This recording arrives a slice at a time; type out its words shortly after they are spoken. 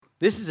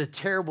This is a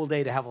terrible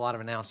day to have a lot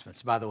of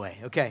announcements, by the way,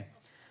 okay?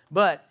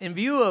 But in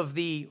view of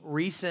the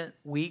recent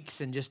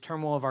weeks and just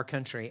turmoil of our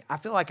country, I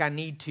feel like I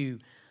need to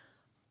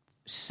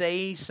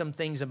say some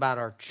things about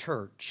our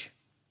church.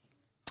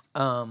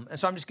 And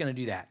so I'm just going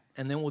to do that,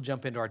 and then we'll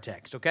jump into our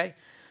text, okay?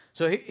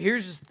 So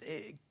here's,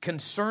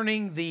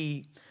 concerning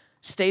the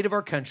state of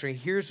our country,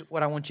 here's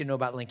what I want you to know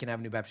about Lincoln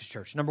Avenue Baptist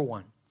Church. Number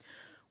one,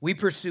 we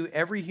pursue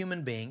every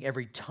human being,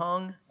 every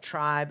tongue,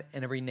 tribe,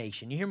 and every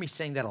nation. You hear me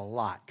saying that a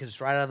lot because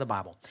it's right out of the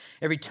Bible.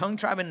 Every tongue,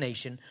 tribe, and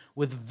nation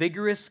with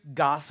vigorous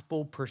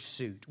gospel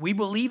pursuit. We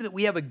believe that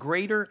we have a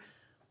greater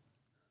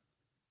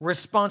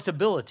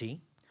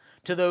responsibility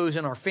to those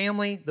in our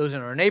family, those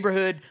in our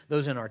neighborhood,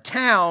 those in our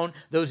town,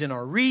 those in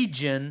our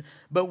region,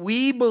 but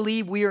we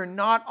believe we are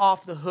not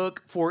off the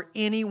hook for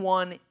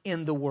anyone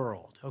in the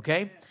world,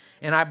 okay?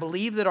 And I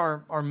believe that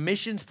our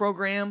missions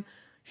program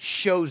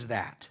shows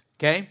that,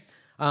 okay?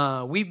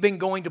 We've been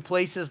going to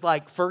places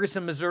like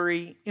Ferguson,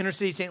 Missouri, inner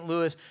city St.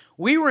 Louis.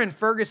 We were in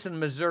Ferguson,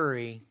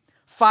 Missouri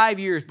 5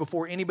 years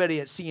before anybody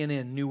at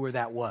CNN knew where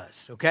that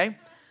was, okay?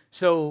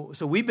 So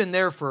we've been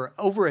there for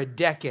over a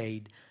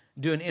decade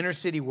doing inner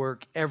city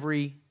work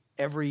every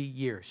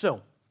year.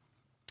 So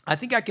I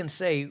think I can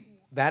say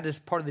that is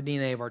part of the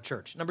DNA of our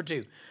church. Number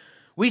two,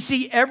 we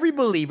see every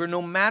believer,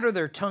 no matter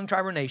their tongue,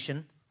 tribe, or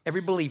nation,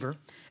 every believer,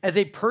 as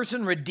a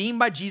person redeemed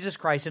by Jesus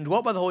Christ and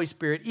dwelt by the Holy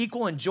Spirit,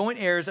 equal and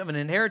joint heirs of an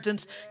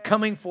inheritance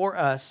coming for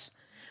us.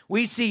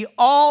 We see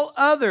all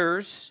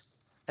others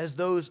as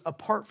those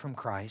apart from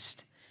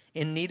Christ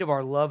in need of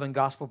our love and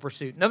gospel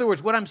pursuit. In other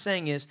words, what I'm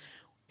saying is,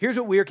 here's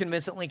what we are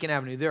convinced at Lincoln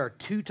Avenue. There are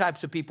two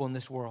types of people in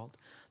this world.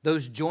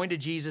 Those joined to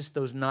Jesus,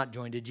 those not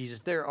joined to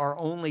Jesus. There are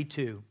only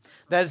two.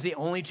 That is the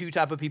only two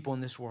type of people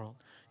in this world.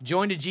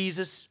 Joined to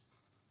Jesus,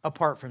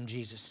 apart from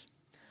Jesus.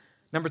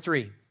 Number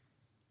three,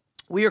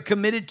 we are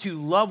committed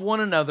to love one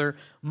another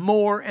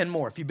more and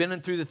more. If you've been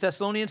through the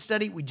Thessalonians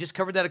study, we just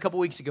covered that a couple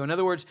weeks ago. In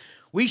other words,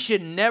 we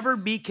should never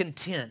be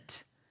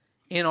content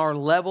in our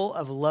level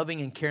of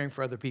loving and caring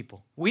for other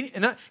people. Here's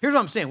what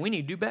I'm saying. We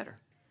need to do better,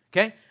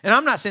 okay? And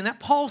I'm not saying that.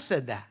 Paul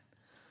said that.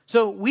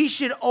 So we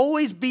should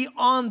always be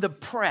on the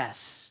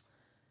press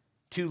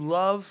to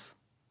love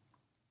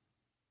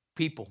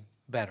people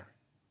better.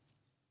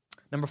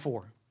 Number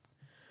four,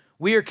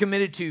 we are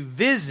committed to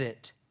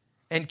visit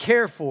and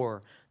care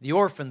for the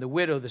orphan, the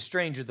widow, the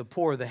stranger, the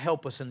poor, the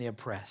helpless, and the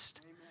oppressed.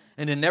 Amen.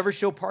 And to never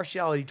show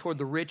partiality toward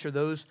the rich or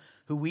those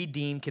who we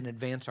deem can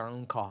advance our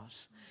own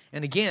cause.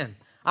 And again,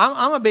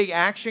 I'm a big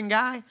action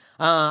guy.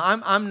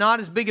 I'm not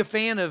as big a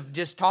fan of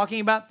just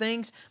talking about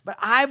things. But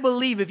I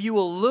believe if you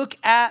will look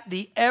at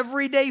the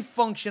everyday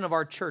function of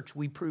our church,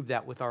 we prove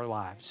that with our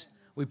lives.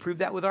 We prove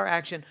that with our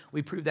action.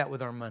 We prove that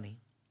with our money.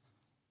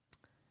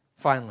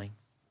 Finally,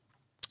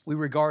 we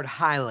regard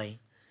highly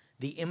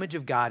the image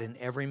of God in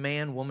every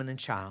man, woman, and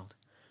child.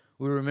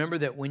 We remember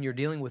that when you're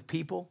dealing with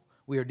people,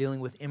 we are dealing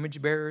with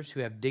image bearers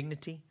who have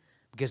dignity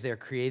because they are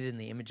created in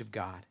the image of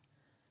God.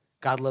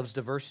 God loves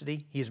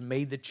diversity. He has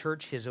made the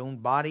church his own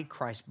body,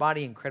 Christ's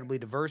body, incredibly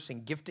diverse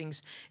in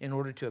giftings in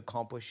order to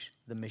accomplish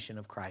the mission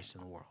of Christ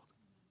in the world.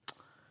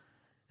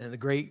 And the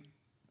great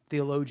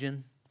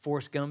theologian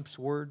Forrest Gump's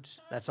words,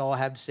 that's all I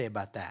have to say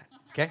about that.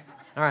 Okay?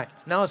 All right,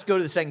 now let's go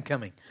to the second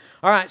coming.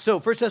 All right, so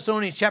 1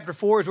 Thessalonians chapter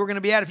 4 is where we're going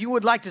to be at. If you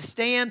would like to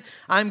stand,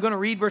 I'm going to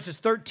read verses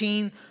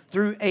 13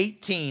 through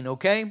 18,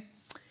 okay?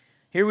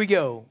 Here we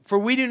go. For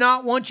we do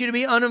not want you to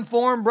be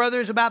uninformed,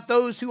 brothers, about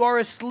those who are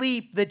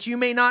asleep, that you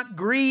may not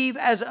grieve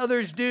as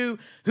others do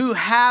who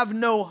have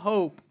no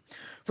hope.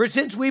 For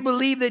since we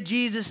believe that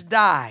Jesus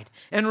died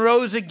and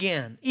rose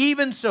again,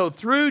 even so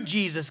through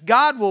Jesus,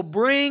 God will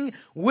bring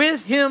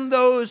with him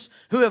those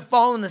who have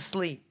fallen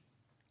asleep.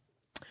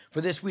 For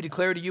this we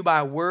declare to you by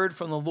a word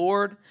from the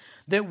Lord,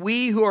 that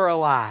we who are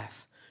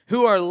alive,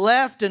 who are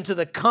left unto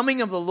the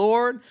coming of the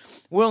Lord,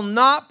 will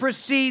not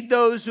precede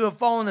those who have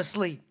fallen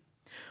asleep.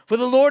 For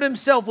the Lord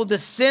himself will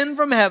descend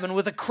from heaven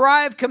with a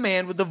cry of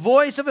command, with the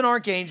voice of an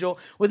archangel,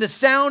 with the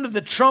sound of the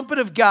trumpet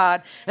of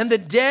God, and the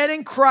dead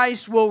in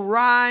Christ will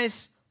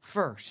rise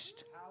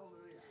first.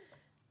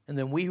 And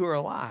then we who are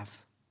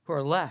alive, who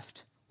are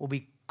left, will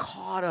be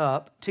caught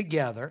up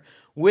together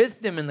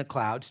with them in the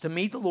clouds to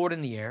meet the Lord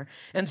in the air.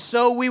 And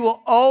so we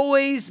will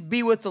always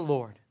be with the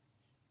Lord.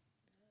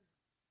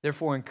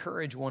 Therefore,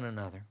 encourage one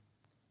another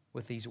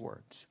with these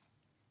words.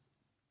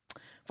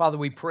 Father,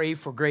 we pray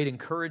for great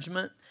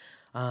encouragement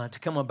to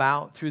come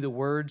about through the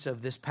words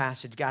of this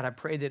passage. God, I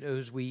pray that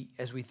as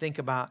we think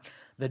about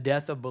the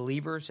death of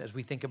believers, as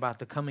we think about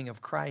the coming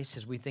of Christ,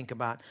 as we think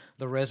about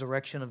the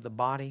resurrection of the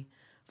body,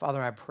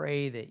 Father, I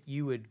pray that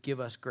you would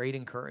give us great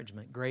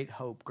encouragement, great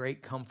hope,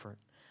 great comfort.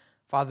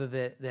 Father,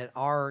 that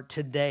our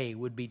today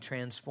would be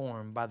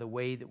transformed by the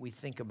way that we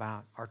think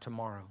about our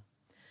tomorrow.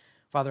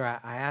 Father,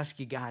 I ask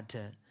you, God,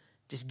 to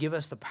just give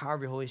us the power of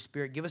your Holy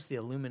Spirit. Give us the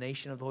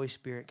illumination of the Holy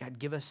Spirit. God,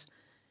 give us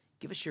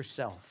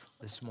yourself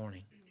this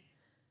morning.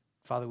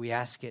 Father, we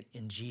ask it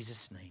in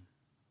Jesus' name.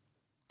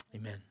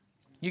 Amen.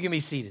 You can be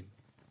seated.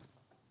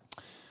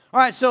 All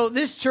right, so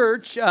this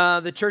church,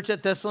 the church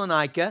at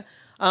Thessalonica,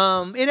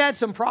 it had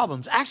some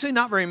problems. Actually,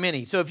 not very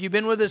many. So if you've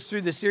been with us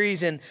through the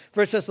series in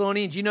 1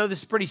 Thessalonians, you know this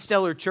is a pretty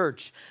stellar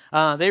church.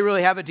 They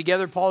really have it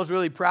together. Paul's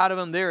really proud of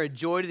them. They're a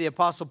joy to the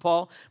Apostle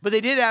Paul. But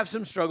they did have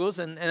some struggles,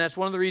 and that's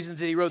one of the reasons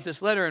that he wrote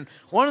this letter. And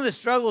one of the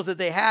struggles that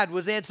they had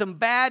was they had some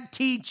bad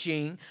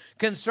teaching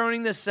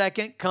concerning the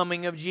second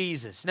coming of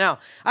Jesus. Now,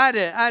 I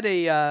had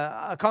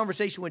a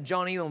conversation with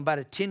John Elam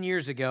about 10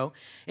 years ago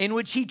in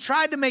which he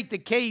tried to make the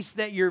case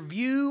that your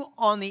view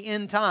on the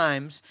end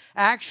times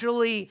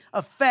actually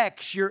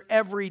affects your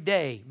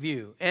everyday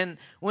view. And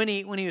when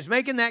he was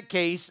making that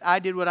case, I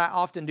did what I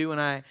often do when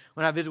I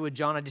visit with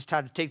John. I just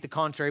tried to take the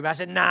contrary, but I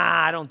said, nah,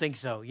 I don't think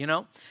so, you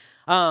know.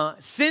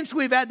 Since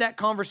we've had that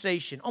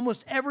conversation,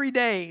 almost every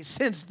day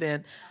since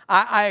then,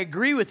 I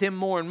agree with him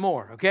more and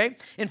more, okay?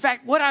 In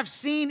fact, what I've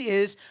seen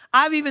is,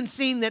 I've even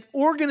seen that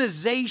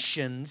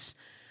organizations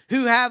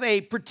who have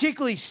a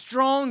particularly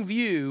strong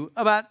view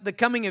about the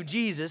coming of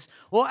Jesus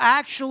will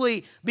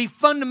actually be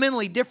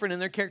fundamentally different in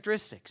their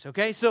characteristics,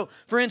 okay? So,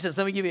 for instance,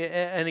 let me give you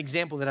an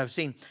example that I've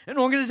seen. An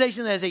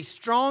organization that has a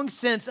strong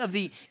sense of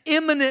the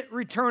imminent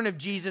return of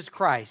Jesus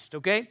Christ,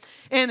 okay?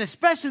 And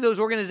especially those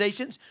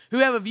organizations who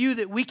have a view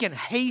that we can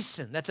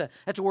hasten, that's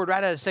a word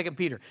right out of 2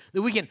 Peter,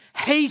 that we can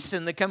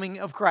hasten the coming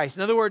of Christ.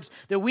 In other words,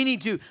 that we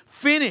need to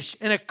finish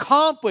and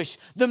accomplish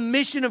the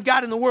mission of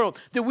God in the world,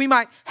 that we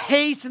might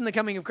hasten the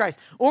coming of Christ.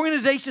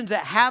 Organizations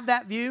that have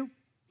that view,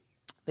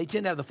 they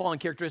tend to have the following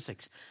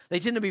characteristics. They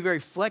tend to be very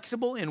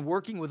flexible in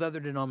working with other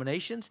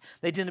denominations.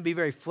 They tend to be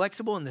very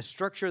flexible in the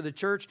structure of the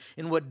church,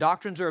 in what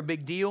doctrines are a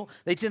big deal.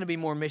 They tend to be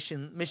more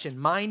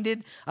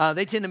mission-minded.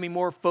 They tend to be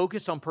more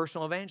focused on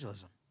personal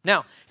evangelism.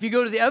 Now, if you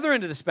go to the other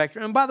end of the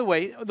spectrum, and by the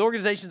way, the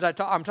organizations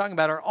I'm talking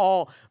about are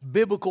all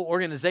biblical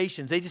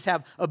organizations. They just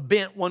have a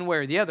bent one way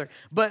or the other.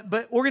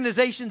 But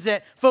organizations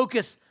that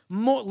focus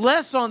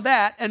less on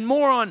that and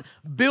more on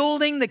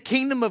building the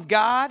kingdom of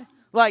God,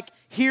 like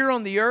here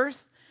on the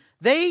earth,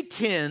 they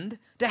tend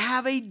to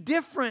have a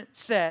different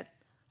set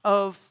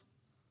of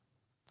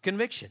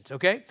convictions,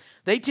 okay?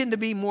 They tend to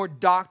be more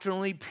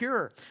doctrinally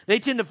pure. They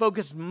tend to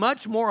focus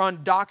much more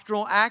on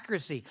doctrinal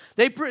accuracy.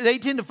 They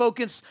tend to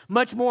focus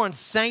much more on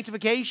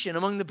sanctification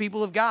among the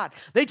people of God.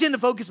 They tend to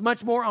focus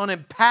much more on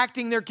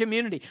impacting their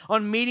community,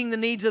 on meeting the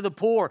needs of the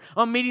poor,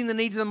 on meeting the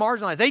needs of the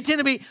marginalized. They tend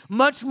to be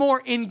much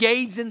more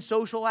engaged in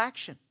social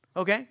action,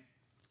 okay?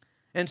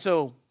 And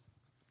so,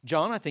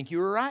 John, I think you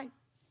were right.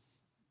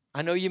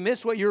 I know you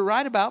missed what you were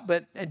right about,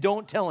 but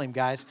don't tell him,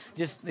 guys.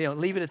 Just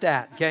leave it at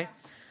that, okay?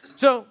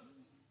 So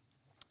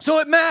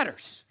it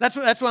matters. That's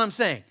what I'm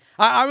saying.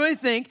 I really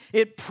think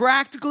it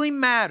practically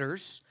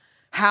matters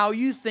how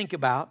you think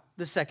about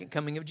the second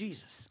coming of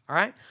Jesus, all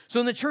right?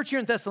 So in the church here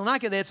in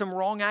Thessalonica, they had some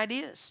wrong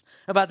ideas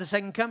about the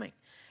second coming.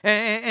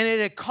 And it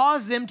had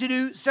caused them to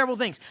do several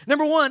things.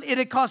 Number one, it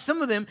had caused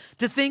some of them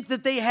to think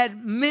that they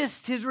had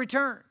missed his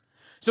return.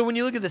 So when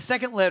you look at the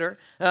second letter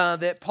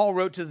that Paul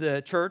wrote to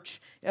the church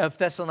of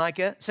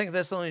Thessalonica, 2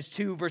 Thessalonians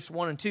 2, verse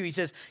 1 and 2, he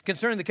says,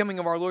 concerning the coming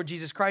of our Lord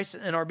Jesus Christ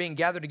and our being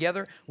gathered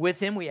together with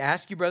him, we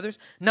ask you, brothers,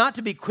 not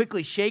to be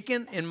quickly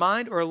shaken in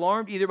mind or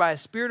alarmed either by a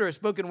spirit or a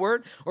spoken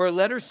word or a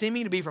letter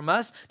seeming to be from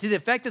us to the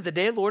effect that the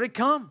day of the Lord had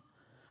come.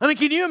 I mean,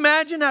 can you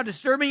imagine how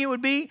disturbing it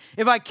would be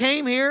if I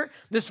came here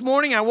this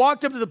morning, I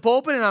walked up to the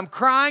pulpit and I'm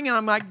crying and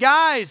I'm like,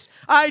 guys,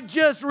 I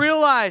just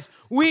realized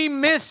we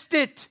missed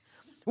it.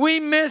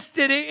 We missed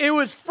it. It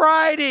was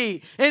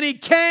Friday, and he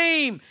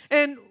came,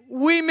 and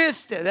we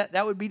missed it.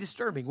 That would be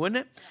disturbing,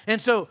 wouldn't it?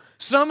 And so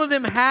some of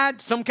them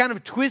had some kind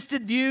of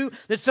twisted view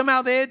that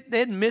somehow they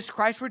had missed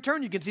Christ's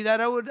return. You can see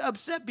that would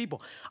upset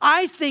people.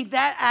 I think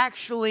that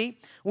actually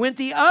went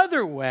the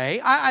other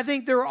way. I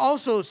think there were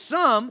also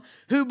some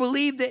who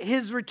believed that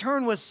his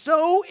return was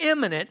so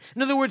imminent.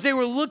 In other words, they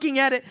were looking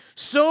at it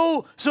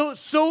so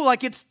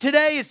like it's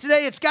today,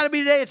 it's got to be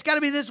today, it's got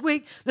to be this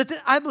week, that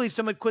I believe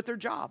some had quit their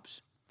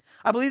jobs.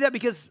 I believe that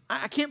because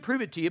I can't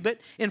prove it to you, but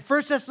in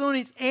 1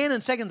 Thessalonians and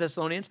in 2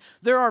 Thessalonians,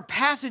 there are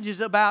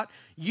passages about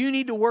you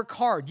need to work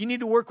hard. You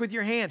need to work with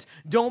your hands.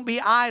 Don't be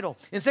idle.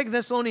 In 2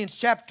 Thessalonians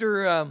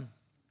chapter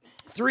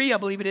 3, I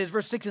believe it is,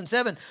 verse 6 and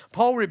 7,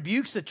 Paul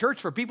rebukes the church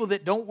for people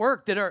that don't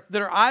work, that are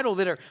idle,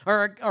 that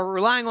are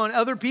relying on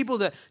other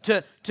people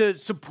to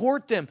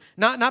support them.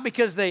 Not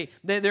because they're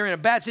in a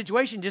bad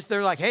situation, just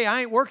they're like, hey,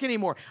 I ain't working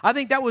anymore. I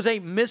think that was a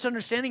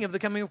misunderstanding of the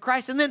coming of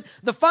Christ. And then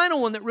the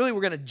final one that really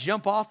we're going to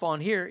jump off on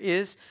here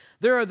is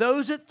there are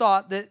those that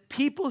thought that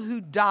people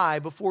who die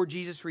before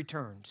Jesus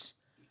returns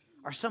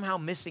are somehow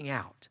missing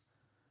out.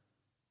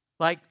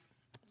 Like,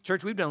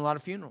 church, we've done a lot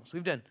of funerals.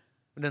 We've done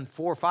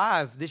 4 or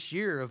 5 this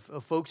year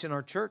of folks in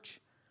our church.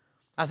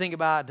 I think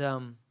about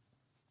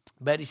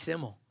Betty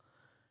Simmel,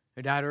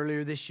 who died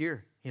earlier this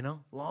year,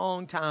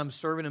 long time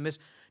serving in this.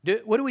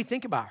 What do we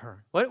think about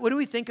her? What do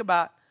we think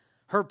about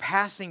her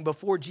passing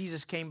before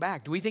Jesus came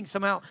back? Do we think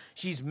somehow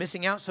she's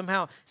missing out?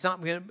 Somehow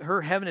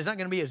her heaven is not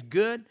going to be as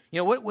good?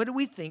 What do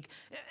we think?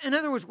 In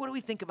other words, what do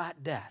we think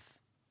about death?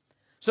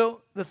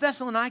 So the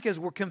Thessalonians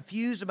were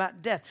confused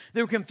about death.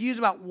 They were confused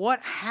about what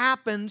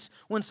happens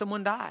when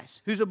someone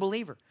dies, who's a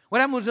believer.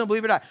 What happens when a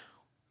believer dies?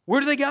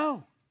 Where do they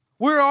go?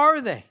 Where are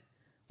they?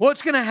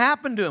 What's going to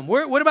happen to them?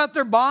 What about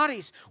their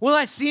bodies? Will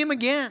I see them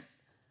again?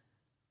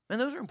 And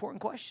those are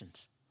important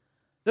questions.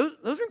 Those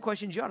are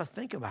questions you ought to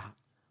think about.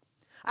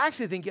 I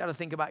actually think you ought to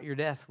think about your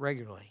death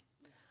regularly.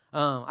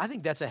 I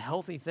think that's a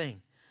healthy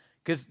thing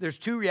because there's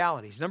two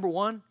realities. Number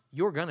one,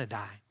 you're going to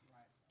die.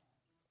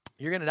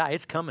 You're going to die.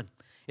 It's coming.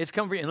 It's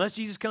coming for you. Unless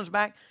Jesus comes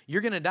back,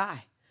 you're going to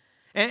die.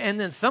 And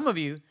then some of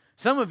you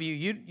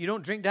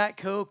don't drink Diet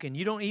Coke and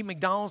you don't eat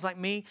McDonald's like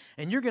me,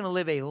 and you're going to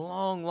live a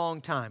long, long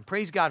time.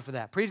 Praise God for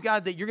that. Praise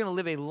God that you're going to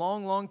live a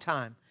long, long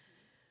time.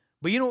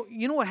 But you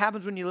know what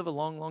happens when you live a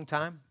long, long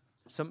time?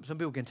 Some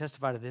people can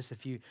testify to this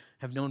if you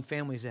have known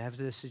families that have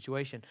this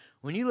situation.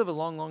 When you live a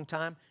long, long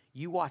time,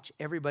 you watch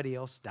everybody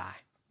else die.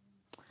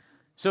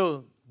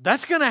 So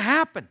that's going to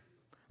happen,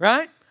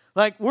 right?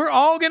 Like we're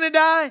all going to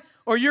die,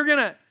 or you're going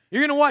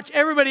to watch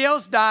everybody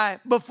else die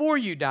before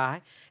you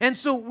die. And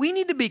so we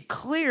need to be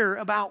clear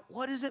about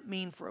what does it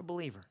mean for a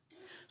believer.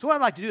 So what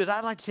I'd like to do is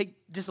I'd like to take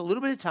just a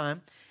little bit of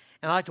time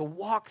and I'd like to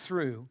walk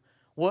through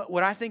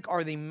what I think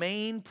are the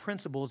main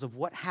principles of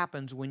what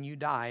happens when you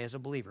die as a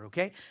believer,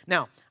 okay?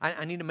 Now,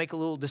 I need to make a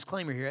little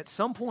disclaimer here. At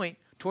some point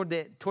toward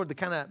the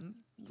kind of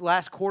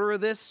last quarter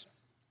of this,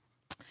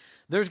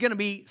 there's going to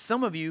be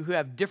some of you who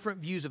have different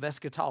views of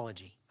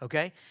eschatology,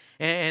 okay?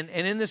 And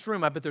in this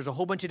room, I bet there's a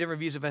whole bunch of different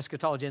views of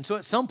eschatology. And so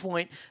at some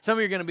point, some of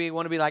you are going to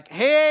want to be like,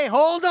 hey,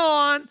 hold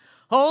on.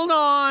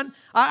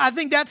 I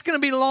think that's going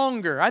to be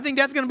longer. I think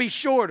that's going to be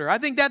shorter. I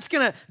think that's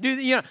going to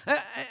do,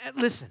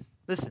 listen.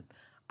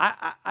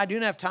 I do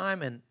not have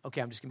time, and okay,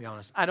 I'm just going to be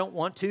honest. I don't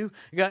want to.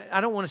 I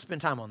don't want to spend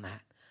time on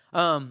that.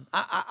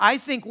 I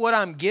think what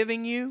I'm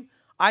giving you,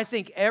 I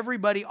think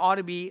everybody ought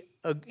to be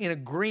in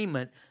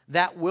agreement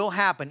that will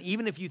happen,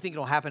 even if you think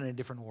it'll happen in a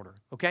different order,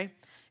 okay?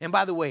 And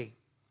by the way,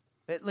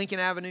 at Lincoln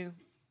Avenue,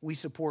 we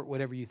support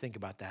whatever you think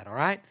about that, all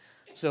right?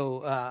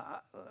 So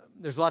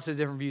there's lots of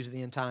different views of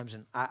the end times,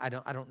 and I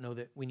don't know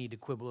that we need to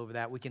quibble over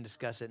that. We can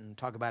discuss it and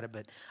talk about it,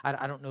 but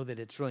I don't know that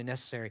it's really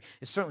necessary.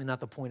 It's certainly not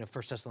the point of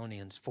 1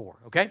 Thessalonians 4,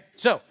 okay?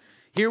 So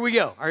here we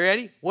go. Are you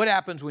ready? What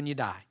happens when you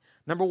die?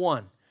 Number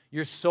one,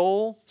 your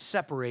soul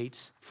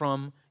separates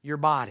from your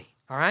body,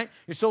 all right?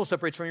 Your soul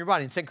separates from your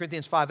body. In 2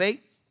 Corinthians 5:8,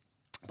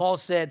 Paul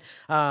said,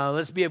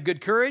 let's be of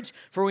good courage,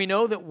 for we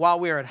know that while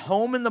we are at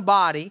home in the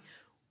body,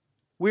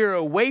 we are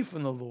away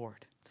from the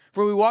Lord.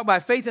 For we walk by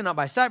faith and not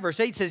by sight. Verse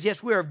 8 says,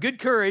 yes, we are of good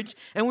courage,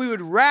 and we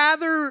would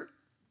rather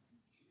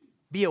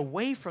be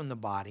away from the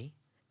body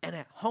and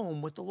at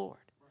home with the Lord.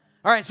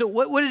 All right, so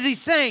what is he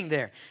saying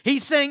there?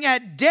 He's saying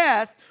at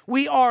death,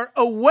 we are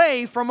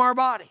away from our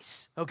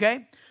bodies,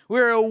 okay?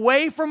 We're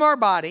away from our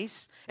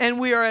bodies, and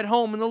we are at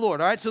home in the Lord.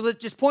 All right, so let's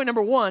just point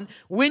number one.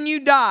 When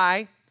you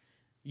die,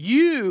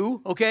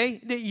 you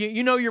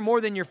know you're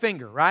more than your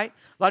finger, right?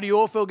 A lot of you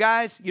oil field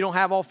guys, you don't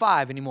have all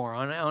five anymore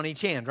on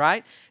each hand,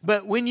 right?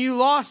 But when you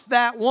lost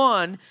that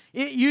one,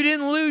 you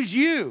didn't lose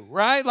you,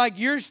 right? Like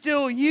you're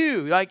still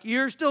you, like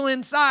you're still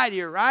inside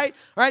here, right?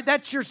 All right,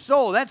 that's your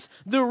soul. That's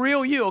the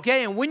real you,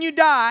 okay? And when you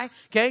die,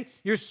 okay,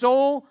 your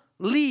soul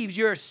leaves,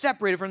 you're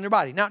separated from your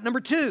body. Now, number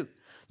two,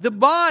 the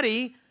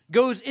body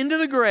goes into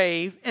the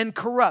grave and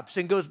corrupts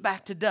and goes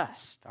back to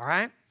dust, all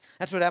right?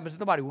 That's what happens to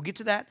the body. We'll get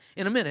to that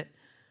in a minute.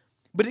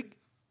 But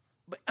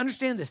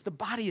understand this, the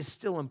body is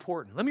still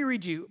important. Let me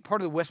read you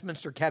part of the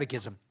Westminster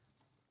Catechism.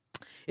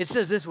 It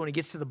says this when it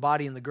gets to the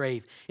body in the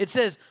grave. It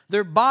says,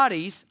 their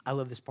bodies, I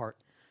love this part,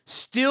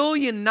 still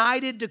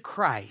united to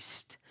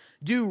Christ,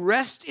 do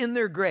rest in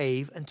their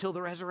grave until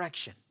the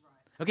resurrection.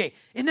 Okay,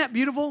 isn't that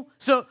beautiful?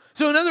 So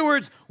in other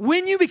words,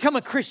 when you become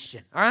a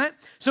Christian, all right?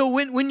 So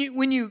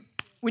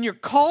when you're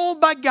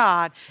called by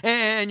God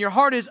and your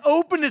heart is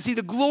open to see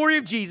the glory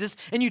of Jesus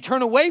and you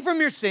turn away from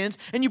your sins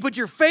and you put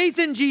your faith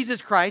in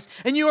Jesus Christ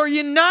and you are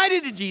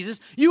united to Jesus,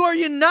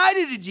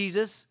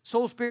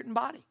 soul, spirit, and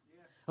body.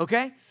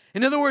 Okay?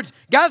 In other words,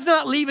 God's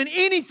not leaving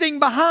anything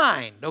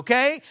behind,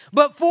 okay?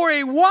 But for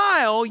a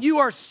while, you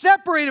are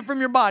separated from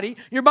your body.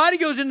 Your body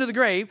goes into the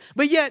grave,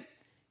 but yet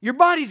your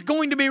body's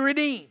going to be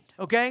redeemed,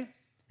 okay?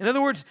 In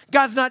other words,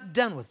 God's not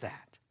done with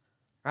that.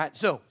 All right?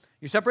 So,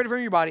 you're separated from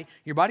your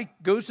body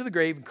goes to the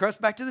grave and corrupts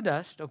back to the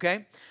dust,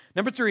 okay?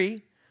 Number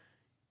three,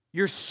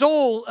 your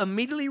soul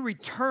immediately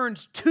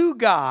returns to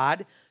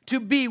God to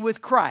be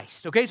with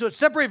Christ, okay? So it's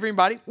separated from your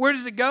body. Where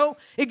does it go?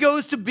 It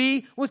goes to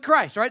be with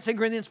Christ, all right? 2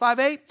 Corinthians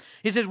 5:8,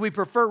 he says, we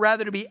prefer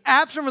rather to be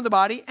absent from the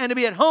body and to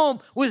be at home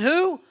with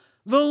who?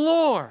 The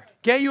Lord.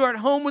 Okay, you are at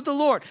home with the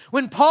Lord.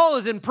 When Paul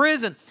is in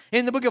prison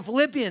in the book of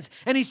Philippians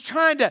and he's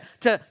trying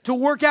to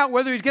work out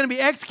whether he's going to be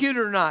executed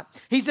or not,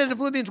 he says in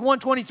Philippians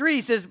 1:23,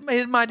 he says,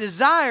 my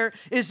desire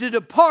is to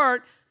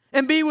depart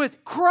and be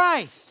with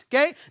Christ.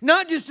 Okay,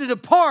 not just to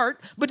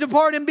depart, but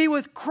depart and be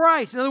with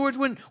Christ. In other words,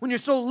 when your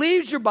soul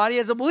leaves your body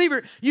as a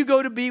believer, you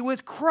go to be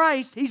with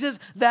Christ. He says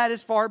that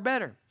is far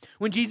better.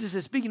 When Jesus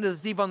is speaking to the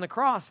thief on the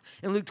cross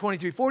in Luke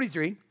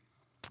 23:43,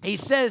 he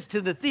says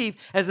to the thief,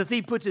 as the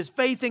thief puts his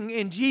faith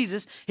in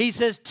Jesus, he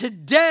says,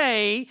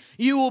 today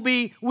you will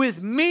be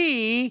with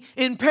me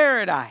in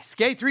paradise.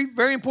 Okay, 3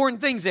 very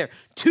important things there.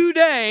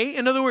 Today,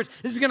 in other words,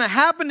 this is going to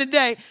happen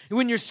today.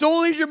 When your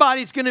soul leaves your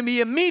body, it's going to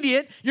be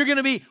immediate. You're going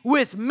to be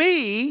with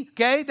me.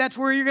 Okay, that's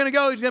where you're going to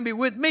go. He's going to be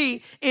with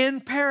me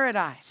in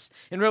paradise.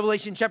 In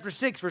Revelation chapter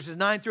 6, verses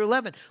 9 through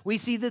 11, we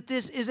see that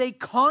this is a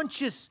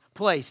conscious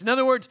place. In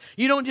other words,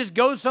 you don't just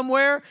go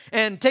somewhere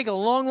and take a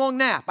long, long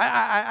nap.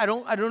 I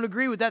don't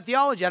agree with that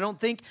theology. I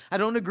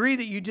don't agree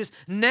that you just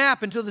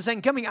nap until the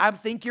second coming. I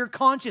think you're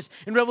conscious.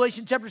 In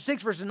Revelation chapter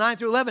 6, verses 9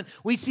 through 11,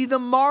 we see the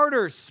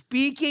martyrs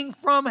speaking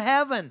from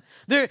heaven.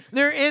 They're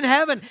in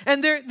heaven,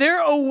 and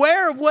they're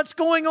aware of what's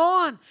going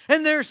on.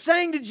 And they're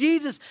saying to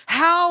Jesus,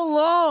 how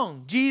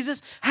long,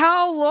 Jesus?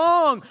 How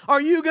long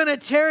are you going to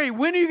tarry?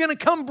 When are you going to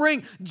come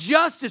bring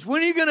justice?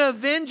 When are you going to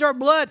avenge our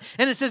blood?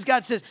 And it says,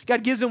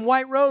 God gives them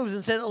white robes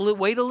and said,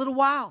 wait a little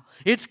while.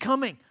 It's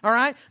coming. All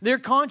right? They're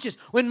conscious.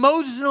 When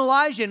Moses and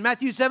Elijah in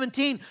Matthew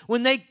 17,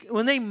 when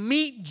they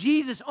meet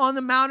Jesus on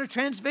the Mount of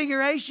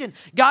Transfiguration,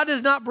 God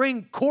does not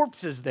bring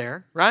corpses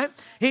there, right?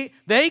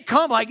 They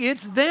come like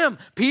it's them.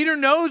 Peter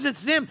knows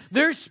it's them.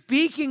 They're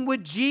speaking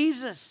with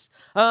Jesus.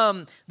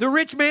 The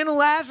rich man and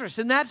Lazarus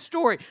in that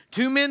story,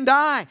 2 men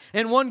die,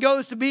 and one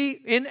goes to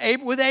be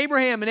with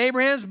Abraham in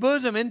Abraham's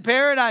bosom in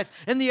paradise,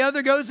 and the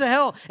other goes to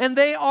hell. And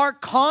they are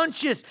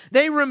conscious.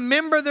 They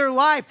remember their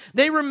life.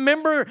 They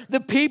remember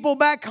the people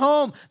back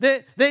home.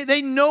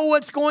 They know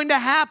what's going to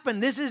happen.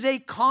 This is a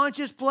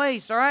conscious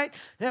place, all right?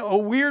 A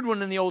weird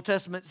one in the Old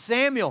Testament,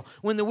 Samuel,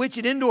 when the witch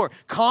at Endor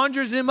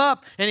conjures him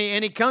up,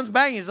 and he comes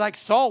back, and he's like,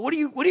 Saul, what are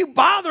you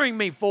bothering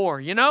me for,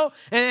 you know?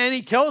 And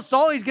he tells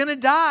Saul he's going to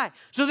die.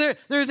 So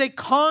there's a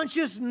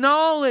conscious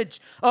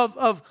knowledge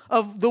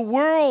of the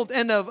world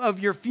and of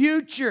your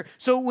future.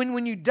 So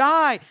when you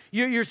die,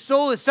 your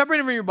soul is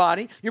separated from your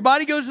body. Your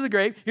body goes to the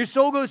grave. Your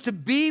soul goes to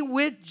be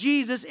with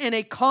Jesus in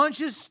a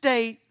conscious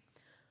state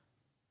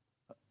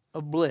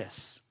of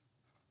bliss.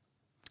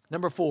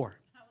 Number 4,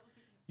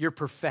 you're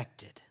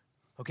perfected.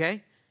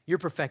 Okay? You're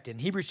perfected. In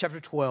Hebrews chapter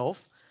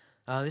 12,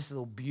 this is a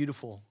little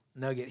beautiful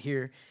nugget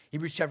here.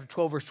 Hebrews chapter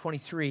 12, verse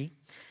 23.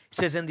 It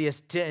says, and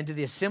to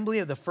the assembly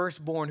of the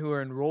firstborn who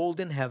are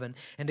enrolled in heaven,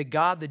 and to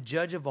God the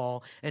judge of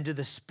all, and to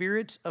the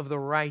spirits of the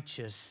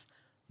righteous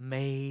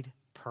made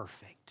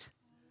perfect.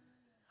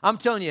 I'm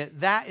telling you,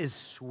 that is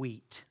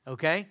sweet,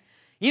 okay?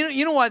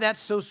 You know why that's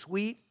so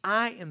sweet?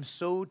 I am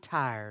so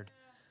tired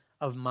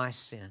of my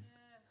sin.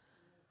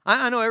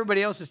 I know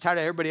everybody else is tired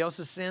of everybody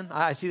else's sin.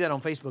 I see that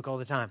on Facebook all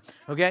the time,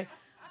 okay?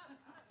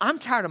 I'm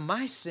tired of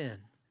my sin.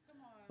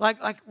 Like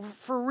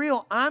for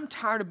real, I'm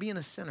tired of being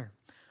a sinner.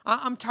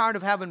 I'm tired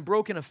of having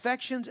broken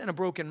affections and a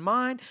broken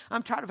mind.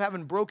 I'm tired of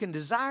having broken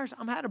desires.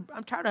 I'm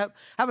tired of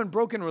having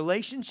broken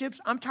relationships.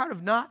 I'm tired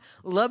of not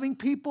loving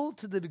people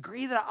to the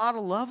degree that I ought to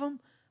love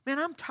them. Man,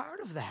 I'm tired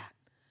of that.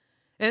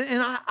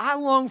 And I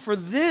long for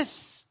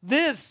this,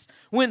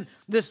 when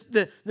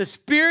the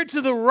spirits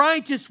of the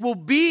righteous will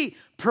be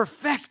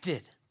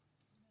perfected.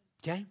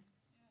 Okay?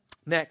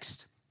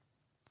 Next,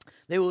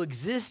 they will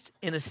exist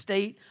in a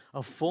state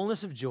of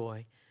fullness of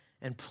joy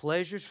and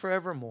pleasures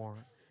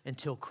forevermore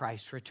until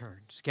Christ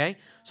returns. Okay?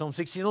 Psalm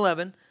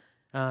 16:11,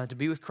 to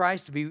be with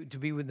Christ, to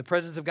be with the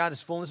presence of God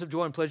is fullness of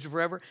joy and pleasure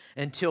forever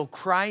until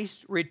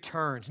Christ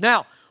returns.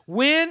 Now,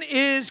 when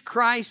is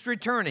Christ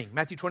returning?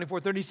 Matthew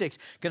 24:36.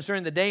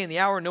 Concerning the day and the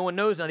hour, no one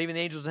knows, not even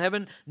the angels in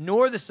heaven,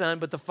 nor the Son,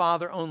 but the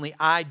Father only.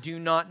 I do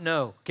not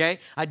know. Okay?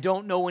 I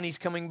don't know when he's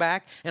coming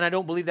back, and I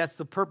don't believe that's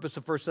the purpose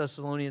of 1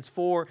 Thessalonians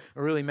 4,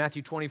 or really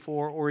Matthew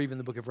 24, or even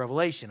the book of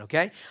Revelation.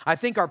 Okay? I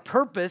think our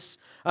purpose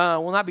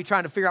will not be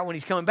trying to figure out when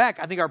he's coming back.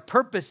 I think our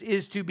purpose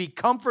is to be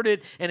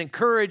comforted and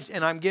encouraged,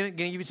 and I'm going to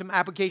give you some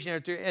application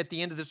at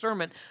the end of the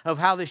sermon of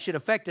how this should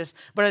affect us.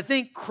 But I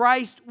think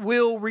Christ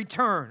will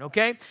return.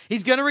 Okay?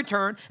 He's going to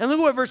return. And look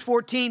at what verse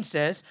 14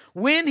 says.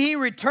 When he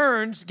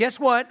returns, guess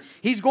what?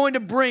 He's going to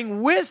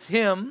bring with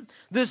him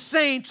the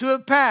saints who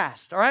have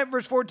passed. All right,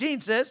 verse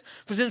 14 says,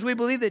 for since we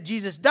believe that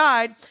Jesus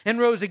died and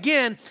rose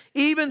again,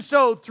 even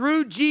so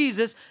through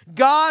Jesus,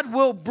 God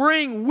will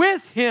bring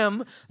with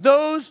him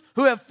those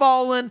who have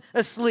fallen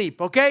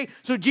asleep. Okay,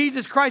 so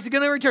Jesus Christ is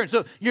going to return.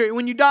 So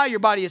when you die, your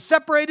body is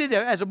separated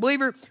as a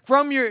believer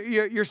from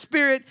your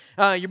spirit.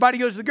 Your body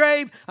goes to the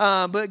grave,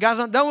 but God's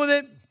not done with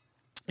it.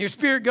 Your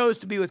spirit goes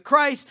to be with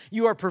Christ.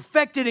 You are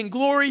perfected in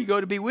glory. You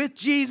go to be with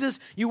Jesus.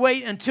 You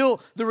wait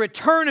until the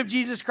return of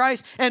Jesus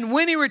Christ. And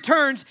when he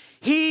returns,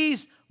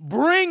 he's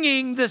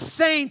bringing the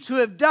saints who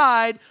have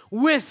died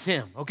with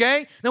him,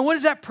 okay? Now, what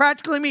does that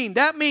practically mean?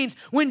 That means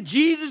when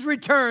Jesus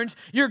returns,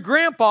 your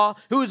grandpa,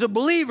 who is a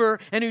believer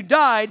and who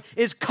died,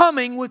 is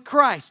coming with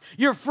Christ.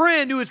 Your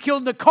friend who was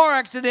killed in a car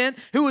accident,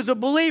 who was a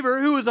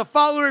believer, who was a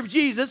follower of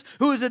Jesus,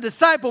 who was a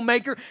disciple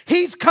maker,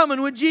 he's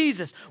coming with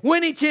Jesus.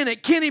 Winnie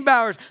Tennant, Kenny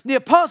Bowers, the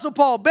Apostle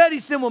Paul, Betty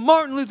Sewell,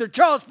 Martin Luther,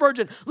 Charles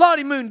Spurgeon,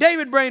 Lottie Moon,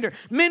 David Brainerd,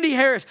 Mindy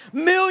Harris,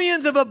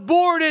 millions of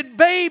aborted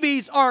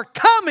babies are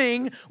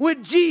coming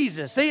with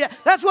Jesus. See,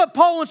 that's what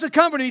Paul wants to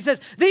comfort him. He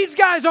says, these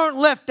guys aren't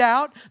left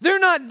out. They're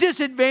not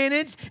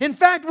disadvantaged. In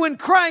fact, when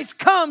Christ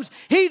comes,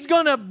 He's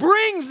going to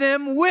bring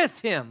them with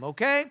Him,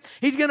 okay?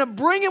 He's going to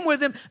bring them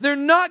with Him. They're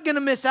not going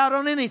to miss out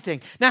on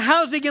anything. Now,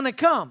 how's He going to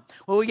come?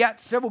 Well, we got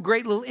several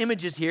great little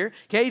images here,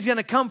 okay? He's going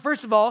to come,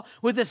 first of all,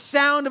 with the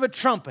sound of a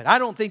trumpet. I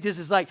don't think this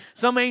is like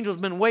some angel's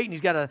been waiting.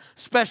 He's got a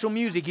special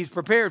music he's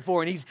prepared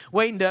for, and he's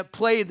waiting to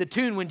play the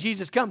tune when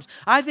Jesus comes.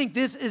 I think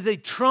this is a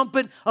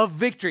trumpet of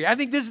victory. I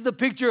think this is the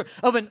picture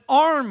of an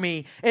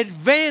army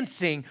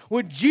advancing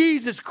with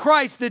Jesus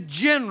Christ, the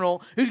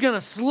general, who's going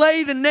to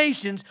slay the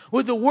nations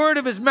with the word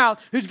of His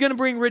mouth, who's going to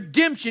bring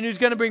redemption, who's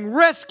going to bring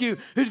rescue,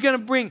 who's going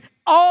to bring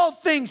all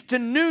things to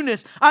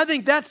newness. I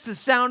think that's the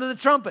sound of the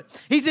trumpet.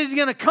 He says He's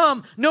going to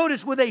come,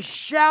 notice, with a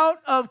shout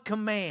of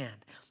command.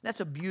 That's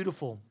a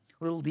beautiful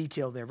little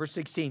detail there. Verse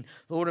 16,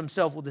 the Lord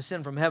Himself will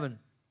descend from heaven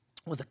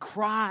with a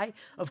cry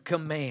of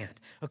command.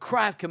 A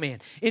cry of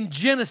command. In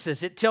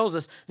Genesis, it tells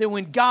us that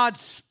when God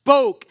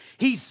spoke,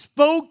 He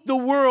spoke the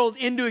world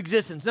into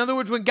existence. In other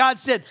words, when God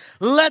said,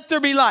 "Let there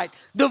be light,"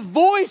 the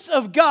voice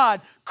of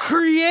God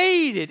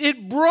created.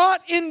 It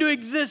brought into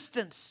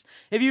existence.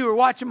 If you were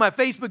watching my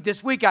Facebook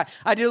this week,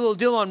 I did a little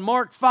deal on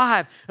Mark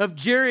 5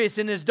 of Jairus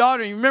and his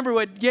daughter. And you remember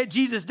what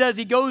Jesus does?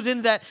 He goes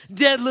into that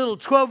dead little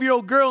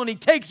 12-year-old girl and He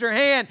takes her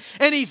hand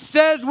and He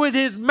says with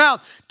His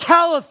mouth,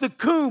 "Talitha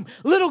cum,"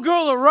 little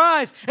girl,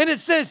 arise. And it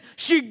says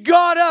she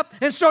got up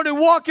and started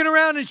walking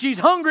around, and she's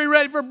hungry,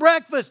 ready for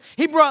breakfast.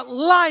 He brought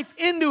life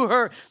into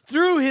her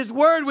through His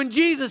word. When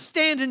Jesus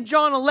stands in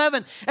John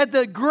 11 at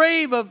the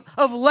grave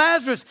of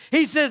Lazarus,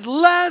 He says,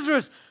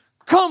 "Lazarus,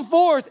 come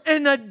forth,"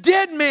 and a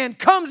dead man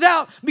comes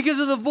out because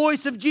of the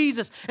voice of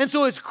Jesus. And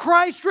so as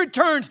Christ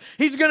returns,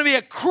 He's going to be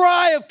a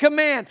cry of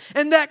command,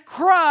 and that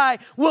cry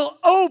will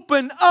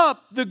open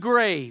up the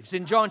graves.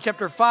 In John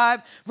chapter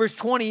 5, verse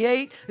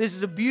 28, this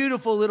is a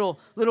beautiful little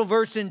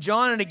verse in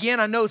John. And again,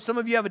 I know some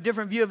of you have a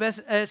different view of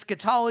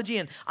eschatology,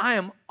 and I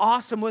am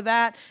awesome with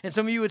that. And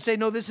some of you would say,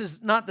 no, this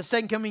is not the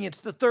second coming,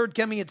 it's the third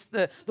coming, it's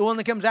the one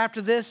that comes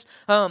after this.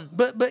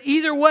 But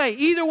either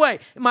way,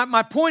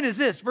 my point is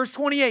this, verse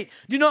 28,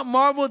 "Do not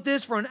marvel at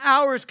this, for an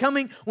hour is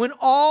coming when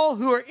all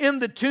who are in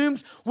the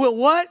tombs will"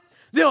 what?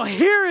 They'll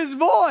hear His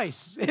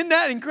voice. Isn't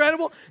that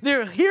incredible?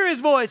 They'll hear His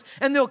voice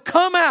and they'll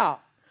come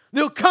out.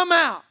 They'll come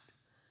out.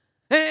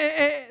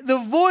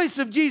 The voice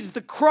of Jesus,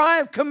 the cry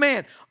of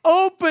command,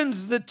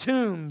 opens the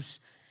tombs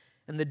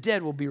and the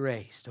dead will be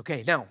raised.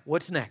 Okay, now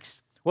what's next?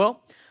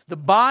 Well, the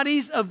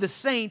bodies of the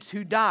saints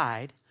who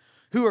died,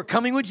 who are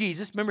coming with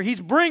Jesus, remember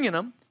He's bringing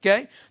them,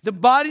 okay? The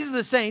bodies of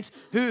the saints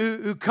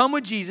who come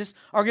with Jesus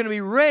are going to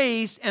be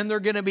raised and they're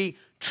going to be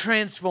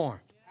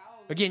transformed.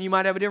 Again, you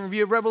might have a different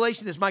view of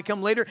Revelation. This might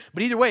come later,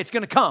 but either way, it's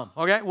going to come,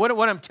 okay?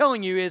 What I'm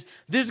telling you is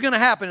this is going to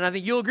happen, and I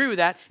think you'll agree with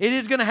that. It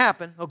is going to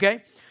happen,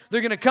 okay?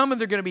 They're going to come and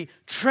they're going to be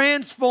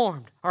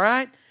transformed, all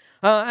right?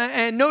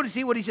 And notice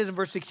what He says in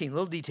verse 16, a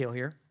little detail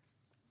here.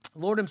 "The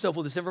Lord Himself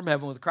will descend from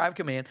heaven with a cry of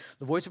command,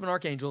 the voice of an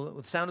archangel,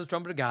 with the sound of the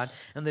trumpet of God,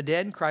 and the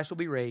dead in Christ will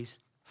be raised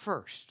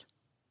first."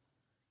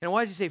 And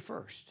why does He say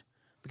first?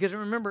 Because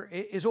remember,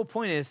 His whole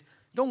point is,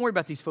 don't worry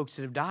about these folks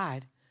that have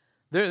died.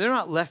 They're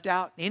not left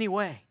out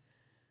anyway.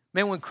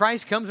 Man, when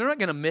Christ comes, they're not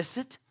going to miss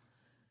it.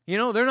 You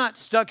know, they're not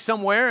stuck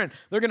somewhere and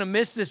they're going to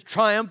miss this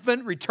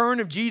triumphant return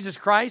of Jesus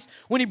Christ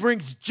when He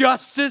brings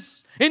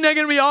justice. Isn't that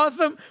going to be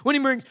awesome?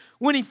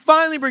 When he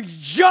finally brings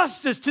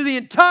justice to the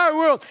entire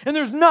world and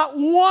there's not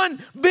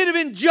one bit of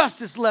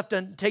injustice left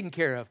untaken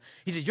care of.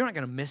 He says, you're not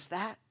going to miss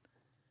that.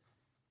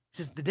 He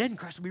says, the dead in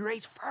Christ will be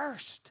raised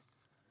first.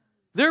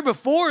 They're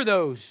before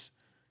those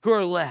who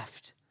are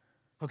left.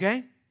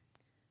 Okay?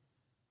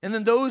 And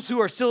then those who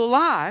are still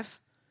alive,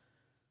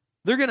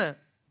 they're going to,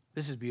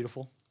 this is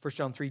beautiful. 1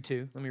 John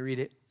 3:2. Let me read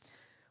it.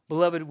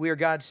 "Beloved, we are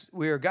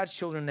God's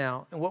children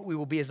now, and what we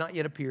will be has not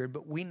yet appeared,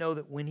 but we know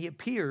that when He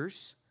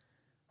appears,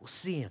 we'll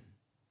see Him."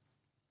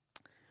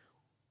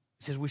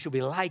 It says we shall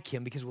be like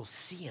Him because we'll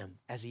see Him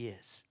as He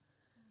is.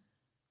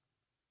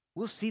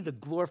 We'll see the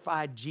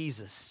glorified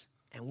Jesus,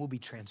 and we'll be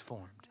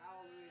transformed.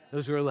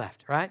 Those who are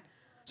left, right?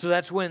 So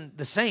that's when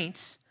the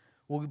saints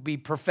will be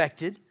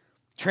perfected,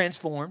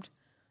 transformed.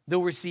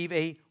 They'll receive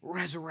a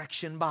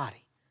resurrection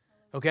body.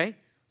 Okay?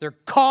 They're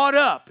caught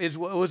up, is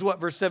what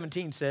verse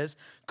 17 says.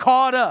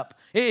 Caught up.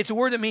 It's a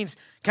word that means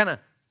kind of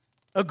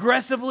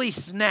aggressively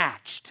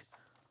snatched.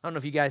 I don't know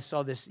if you guys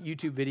saw this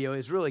YouTube video.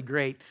 It's really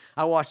great.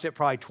 I watched it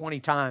probably 20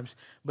 times,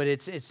 but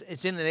it's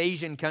in an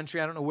Asian country.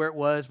 I don't know where it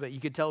was, but you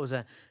could tell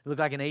it looked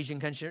like an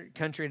Asian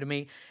country to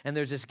me. And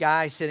there's this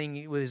guy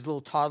sitting with his little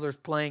toddlers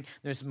playing.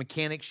 There's a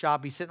mechanic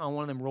shop. He's sitting on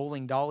one of them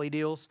rolling dolly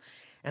deals.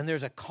 And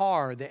there's a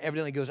car that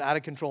evidently goes out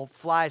of control,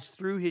 flies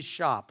through his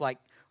shop, like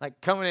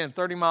coming in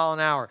 30 mile an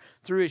hour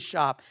through his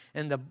shop,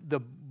 and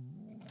the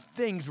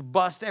things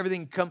bust,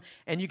 everything come,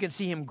 and you can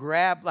see him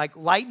grab, like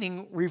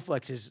lightning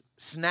reflexes,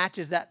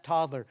 snatches that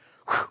toddler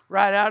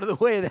right out of the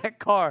way of that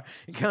car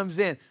and comes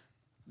in.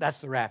 That's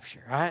the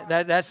rapture, right?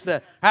 That's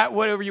the,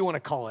 whatever you want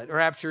to call it.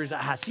 Rapture is,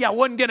 see, I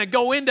wasn't going to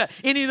go into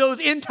any of those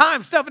end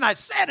time stuff, and I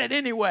said it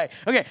anyway.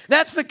 Okay,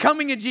 that's the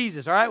coming of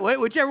Jesus, all right?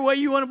 Whichever way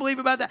you want to believe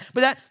about that.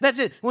 But that's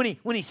it. When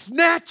he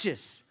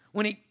snatches,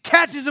 when he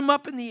catches them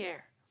up in the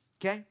air,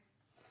 okay?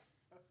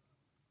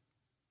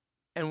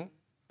 And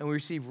we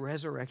receive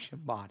resurrection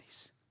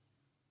bodies.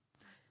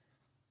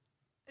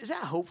 Is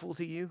that hopeful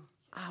to you?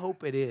 I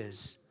hope it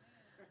is.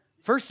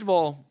 First of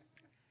all,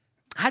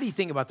 how do you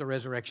think about the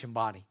resurrection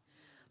body?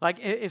 Like,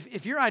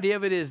 if your idea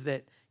of it is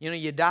that,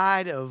 you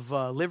died of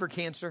liver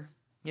cancer,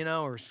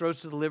 or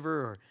cirrhosis of the liver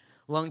or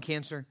lung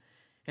cancer,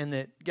 and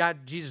that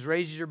Jesus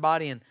raises your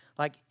body and,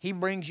 like, he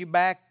brings you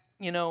back,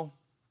 to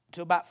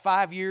about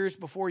 5 years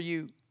before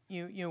you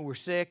were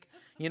sick,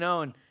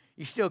 and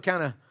you're still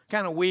kind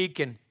of weak,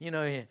 and,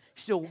 you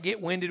still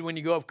get winded when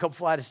you go up a couple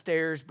flight of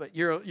stairs, but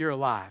you're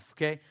alive,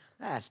 okay?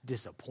 That's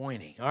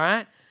disappointing, all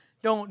right?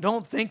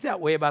 Don't think that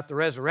way about the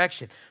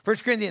resurrection. 1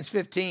 Corinthians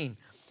 15.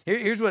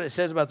 Here's what it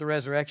says about the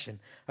resurrection.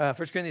 1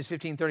 Corinthians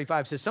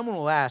 15:35 says, someone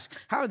will ask,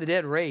 how are the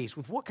dead raised?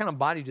 With what kind of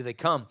body do they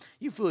come?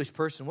 You foolish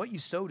person, what you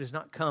sow does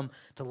not come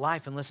to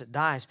life unless it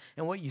dies.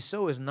 And what you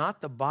sow is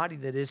not the body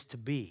that is to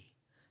be.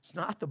 It's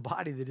not the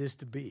body that is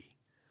to be.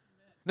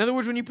 In other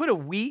words, when you put a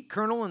wheat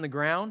kernel in the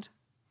ground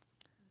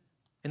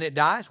and it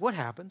dies, what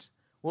happens?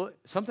 Well,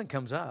 something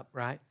comes up,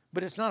 right?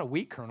 But it's not a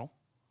wheat kernel.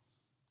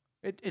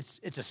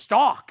 It's a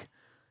stalk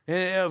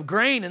of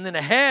grain, and then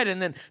a head,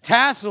 and then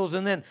tassels,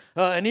 and then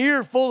an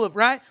ear full of,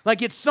 right?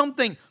 Like it's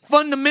something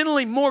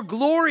fundamentally more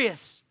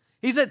glorious.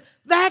 He said,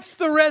 that's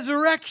the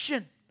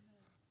resurrection.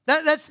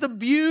 That's the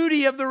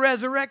beauty of the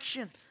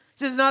resurrection.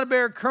 He says, not a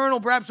bare kernel,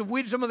 perhaps of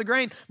wheat or some of the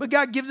grain, but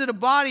God gives it a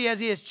body as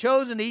he has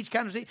chosen to each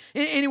kind of seed.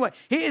 Anyway,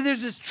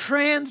 there's this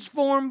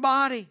transformed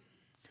body.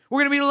 We're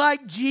going to be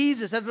like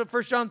Jesus. That's what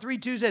 1 John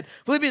 3:2 said.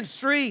 Philippians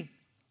 3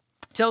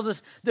 tells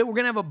us that we're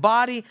going to have a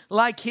body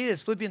like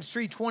his. Philippians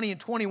 3:20 and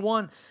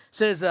 21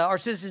 says our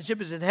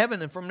citizenship is in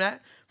heaven, and from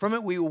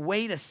it we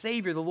await a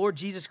Savior, the Lord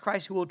Jesus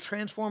Christ, who will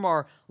transform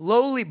our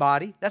lowly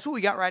body. That's what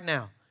we got right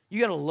now. You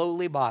got a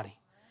lowly body.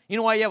 You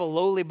know why you have a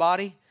lowly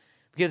body?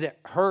 Because it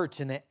hurts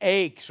and it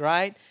aches,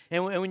 right?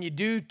 And when you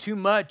do too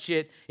much,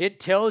 it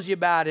tells you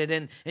about it.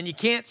 And you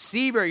can't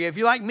see very good. If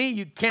you're like me,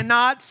 you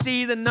cannot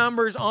see the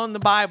numbers on the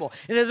Bible.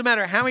 It doesn't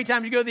matter how many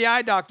times you go to the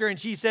eye doctor and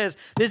she says,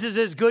 this is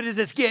as good as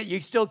it's get.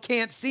 You still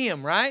can't see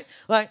them, right?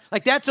 Like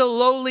that's a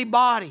lowly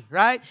body,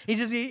 right? He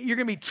says you're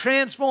going to be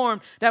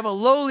transformed to have a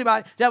lowly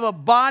body, to have a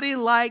body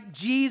like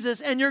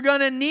Jesus. And you're going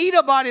to need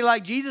a body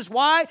like Jesus.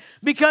 Why?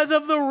 Because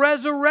of the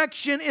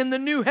resurrection in the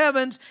new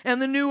heavens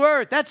and the new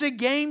earth. That's a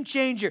game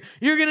changer.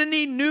 You're going to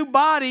need new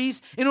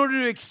bodies in order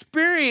to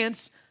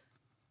experience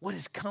what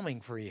is coming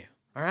for you.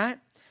 All right?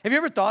 Have you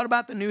ever thought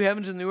about the new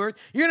heavens and new earth?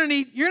 You're going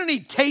to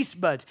need taste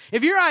buds.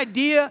 If your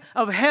idea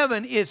of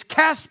heaven is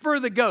Casper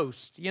the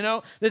ghost,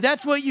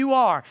 that's what you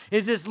are,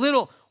 is this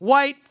little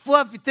white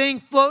fluffy thing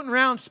floating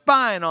around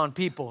spying on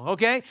people,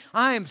 okay?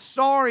 I am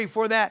sorry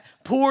for that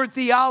poor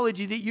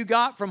theology that you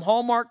got from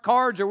Hallmark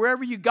cards or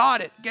wherever you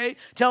got it, okay?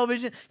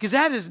 Television, because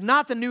that is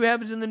not the new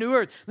heavens and the new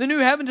earth. The new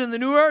heavens and the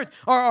new earth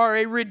are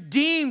a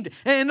redeemed,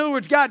 in other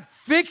words, God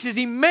fixes,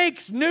 he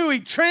makes new, he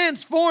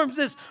transforms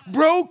this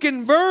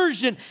broken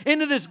version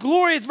into this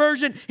glorious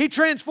version. He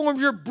transforms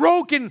your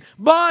broken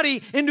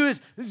body into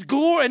his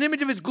glory, an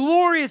image of his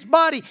glorious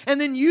body,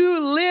 and then you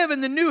live in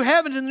the new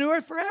heavens and the new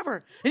earth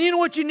forever. And you know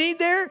what you need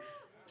there?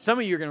 Some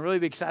of you are going to really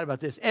be excited about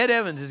this. Ed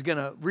Evans is going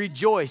to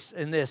rejoice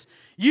in this.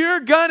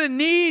 You're going to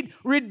need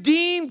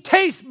redeemed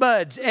taste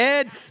buds,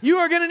 Ed. You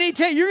are going to need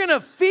taste. You're going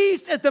to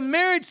feast at the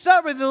marriage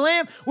supper of the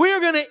Lamb. We are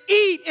going to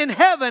eat in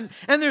heaven,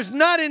 and there's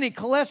not any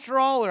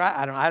cholesterol, or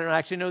I don't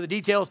actually know the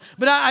details,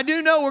 but I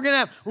do know we're going to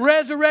have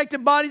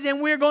resurrected bodies,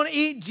 and we're going to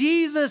eat.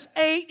 Jesus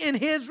ate in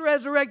his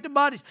resurrected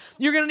bodies.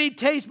 You're going to need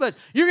taste buds.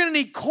 You're going to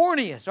need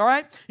corneas, all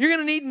right? You're going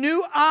to need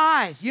new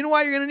eyes. You know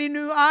why you're going to need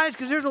new eyes?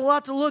 Because there's a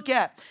lot to look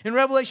at. In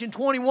Revelation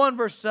 21,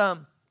 verse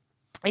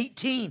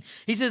 18,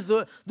 he says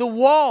the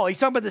wall, he's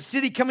talking about the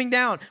city coming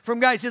down from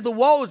God. He says the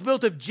wall was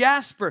built of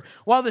jasper,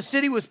 while the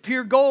city was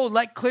pure gold,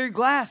 like clear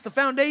glass. The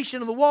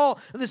foundation of the wall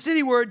of the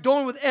city were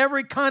adorned with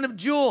every kind of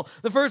jewel.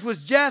 The first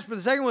was jasper,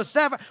 the second was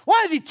sapphire.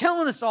 Why is he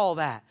telling us all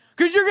that?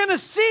 Because you're going to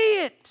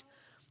see it.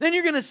 Then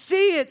you're going to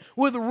see it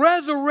with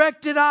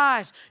resurrected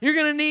eyes. You're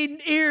going to need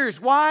ears.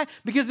 Why?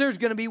 Because there's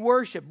going to be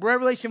worship.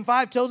 Revelation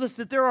 5 tells us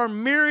that there are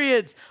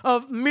myriads,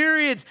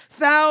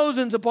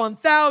 thousands upon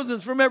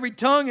thousands from every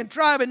tongue and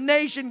tribe and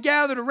nation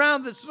gathered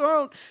around the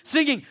throne,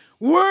 singing,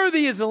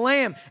 "Worthy is the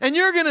Lamb." And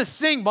you're going to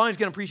sing, Bonnie's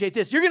going to appreciate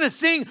this, you're going to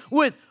sing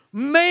with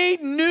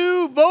made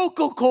new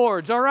vocal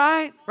cords, all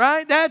right?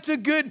 Right? That's a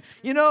good,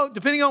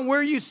 depending on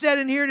where you sit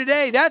in here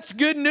today, that's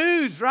good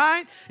news,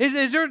 right?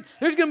 There's going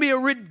to be a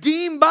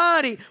redeemed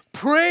body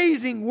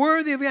praising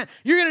worthy of God.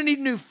 You're going to need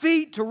new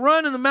feet to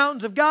run in the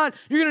mountains of God.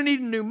 You're going to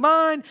need a new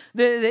mind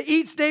that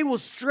each day will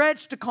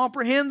stretch to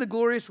comprehend the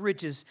glorious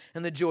riches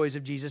and the joys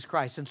of Jesus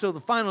Christ. And so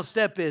the final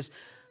step is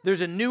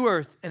there's a new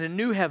earth and a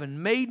new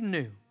heaven made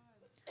new.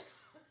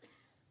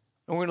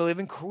 And we're going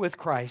to live with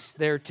Christ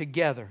there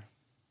together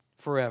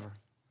forever.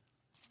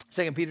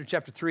 2 Peter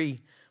chapter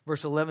 3,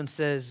 verse 11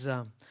 says,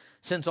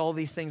 since all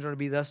these things are to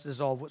be thus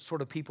dissolved, what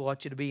sort of people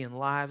ought you to be in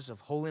lives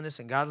of holiness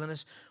and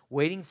godliness,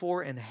 waiting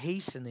for and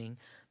hastening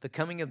the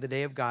coming of the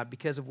day of God,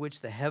 because of which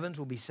the heavens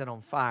will be set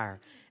on fire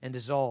and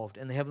dissolved,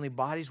 and the heavenly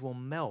bodies will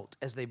melt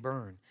as they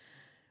burn.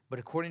 But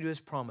according to his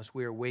promise,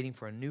 we are waiting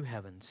for a new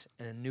heavens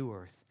and a new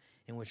earth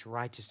in which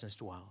righteousness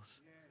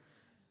dwells.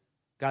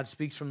 God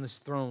speaks from this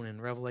throne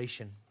in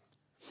Revelation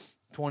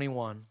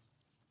 21,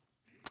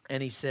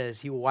 and he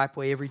says, he will wipe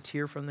away every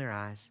tear from their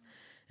eyes,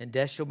 and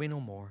death shall be no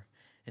more.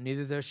 And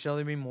neither there shall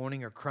there be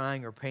mourning or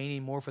crying or pain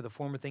anymore, for the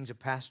former things have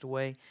passed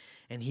away.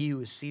 And he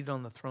who is seated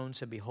on the throne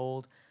said,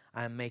 behold,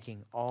 I am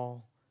making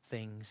all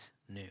things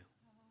new.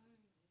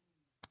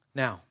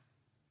 Now,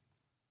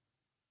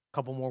 a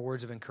couple more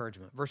words of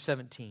encouragement. Verse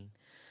 17,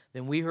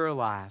 then we who are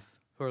alive,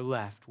 who are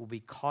left, will be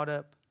caught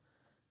up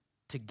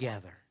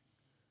together.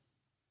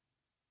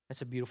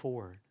 That's a beautiful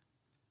word.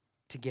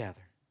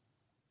 Together.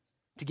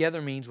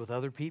 Together means with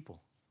other people,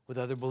 with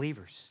other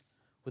believers,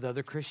 with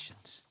other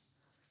Christians.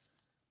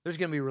 There's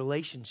going to be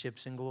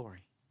relationships in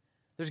glory.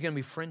 There's going to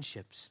be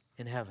friendships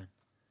in heaven.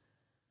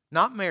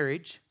 Not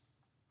marriage,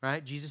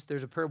 right? Jesus,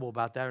 there's a parable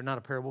about that, or not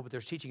a parable, but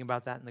there's teaching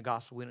about that in the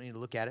gospel. We don't need to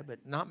look at it, but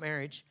not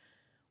marriage.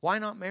 Why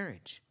not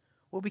marriage?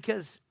 Well,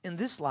 because in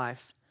this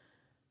life,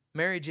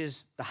 marriage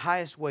is the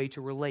highest way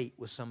to relate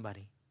with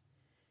somebody.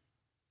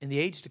 In the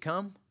age to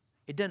come,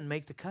 it doesn't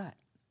make the cut.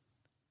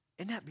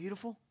 Isn't that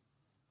beautiful?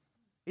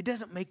 It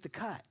doesn't make the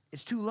cut.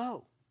 It's too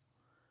low.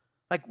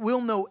 Like, we'll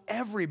know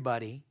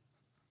everybody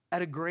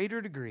at a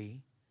greater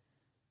degree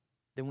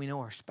than we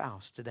know our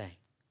spouse today.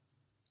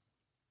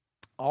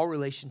 All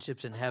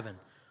relationships in heaven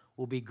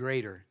will be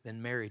greater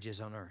than marriage is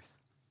on earth.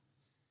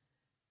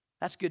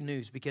 That's good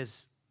news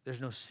because there's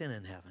no sin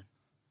in heaven.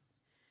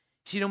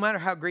 See, no matter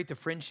how great the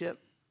friendship,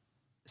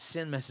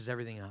 sin messes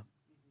everything up.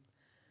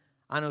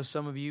 I know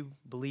some of you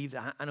believe,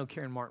 I know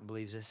Karen Martin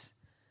believes this.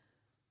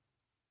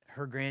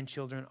 Her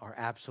grandchildren are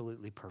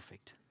absolutely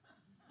perfect.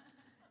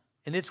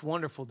 And it's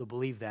wonderful to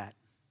believe that.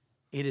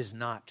 It is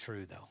not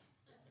true, though.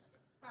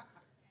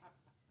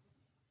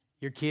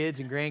 Your kids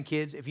and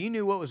grandkids, if you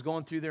knew what was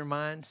going through their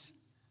minds,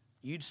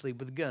 you'd sleep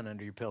with a gun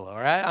under your pillow, all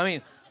right? I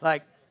mean,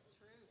 like,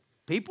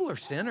 people are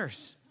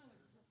sinners.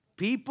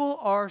 People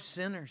are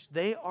sinners.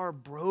 They are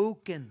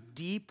broken,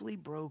 deeply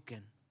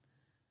broken.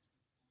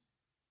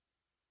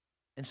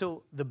 And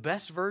so the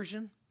best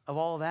version of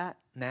all of that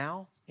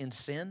now in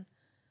sin,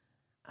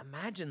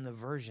 imagine the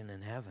version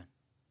in heaven.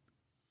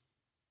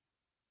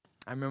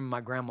 I remember my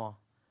grandma.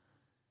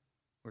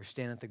 We were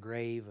standing at the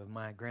grave of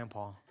my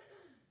grandpa,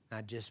 and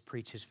I just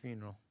preached his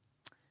funeral.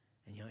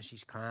 And,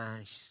 she's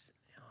crying. She's,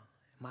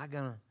 am I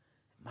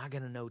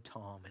gonna know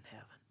Tom in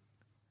heaven?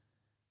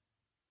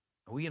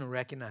 Are we going to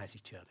recognize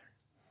each other?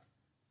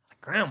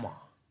 Like, Grandma,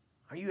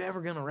 are you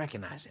ever going to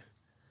recognize him?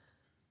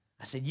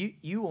 I said,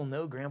 you will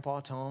know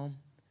Grandpa Tom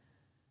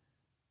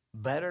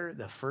better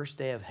the first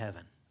day of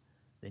heaven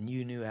than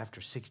you knew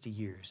after 60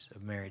 years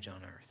of marriage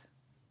on earth.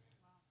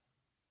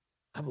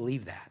 I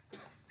believe that.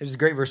 There's a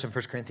great verse in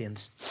 1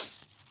 Corinthians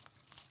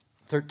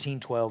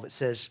 13:12. It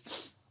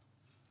says,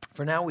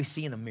 for now we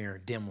see in a mirror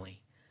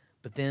dimly,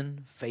 but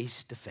then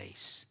face to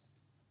face.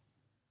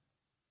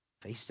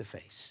 Face to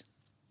face.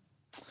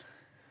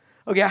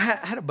 Okay, I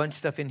had a bunch of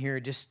stuff in here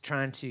just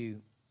trying to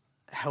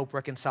help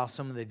reconcile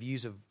some of the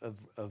views of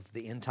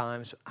the end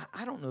times.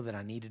 I don't know that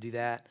I need to do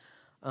that.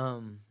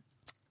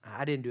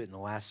 I didn't do it in the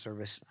last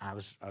service. I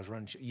was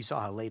running. You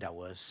saw how late I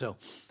was. So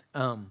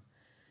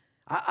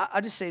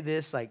I just say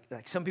this, like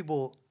some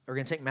people are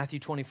going to take Matthew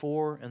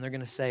 24 and they're going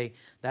to say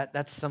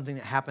that's something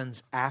that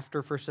happens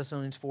after 1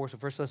 Thessalonians 4. So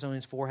 1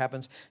 Thessalonians 4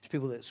 happens. There's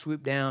people that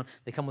swoop down.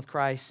 They come with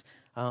Christ.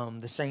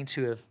 The saints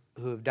who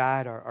have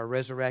died are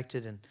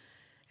resurrected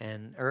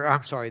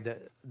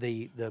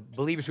the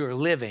believers who are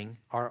living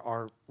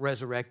are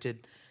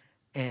resurrected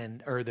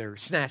or they're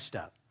snatched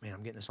up. Man,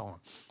 I'm getting this all wrong.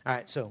 All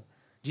right, so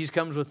Jesus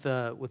comes with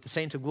the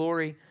saints of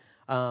glory.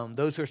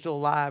 Those who are still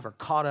alive are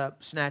caught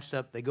up, snatched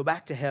up. They go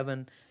back to heaven,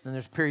 and then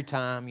there's a period of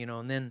time,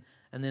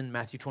 and then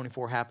Matthew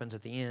 24 happens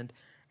at the end.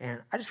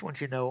 And I just want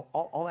you to know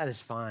all that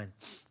is fine.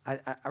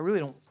 I really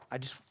don't. I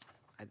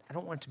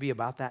don't want it to be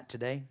about that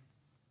today.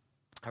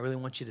 I really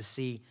want you to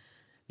see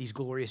these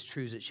glorious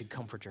truths that should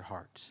comfort your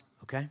hearts.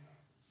 Okay?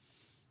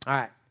 All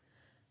right.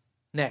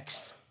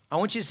 Next, I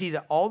want you to see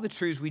that all the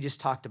truths we just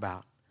talked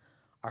about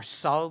are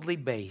solidly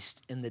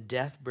based in the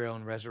death, burial,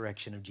 and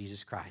resurrection of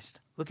Jesus Christ.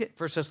 Look at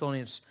 1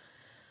 Thessalonians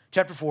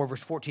chapter 4,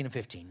 verse 14 and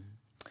 15.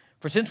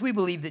 For since we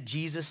believe that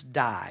Jesus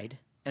died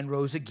and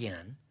rose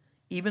again,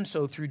 even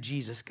so through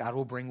Jesus, God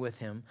will bring with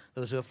him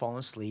those who have fallen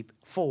asleep.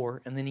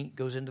 And then he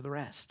goes into the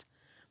rest.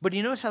 But do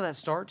you notice how that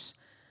starts?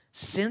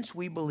 Since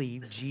we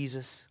believe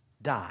Jesus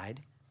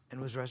died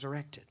and was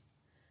resurrected.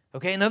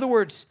 Okay, in other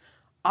words,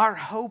 our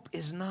hope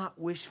is not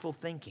wishful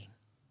thinking.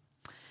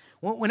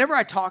 Whenever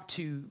I talk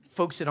to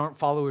folks that aren't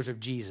followers of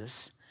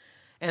Jesus,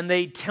 and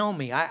they tell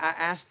me, I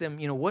ask them,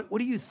 what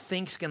do you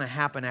think's going to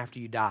happen after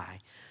you die?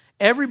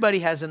 Everybody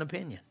has an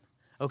opinion,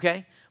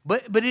 okay?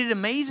 But it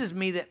amazes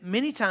me that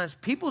many times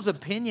people's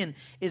opinion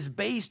is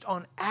based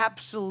on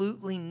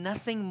absolutely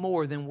nothing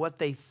more than what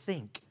they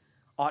think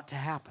ought to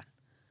happen.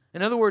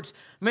 In other words,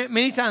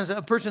 many times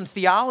a person's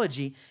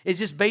theology is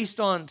just based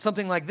on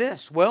something like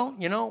this. Well,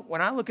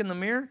 when I look in the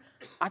mirror,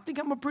 I think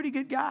I'm a pretty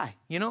good guy.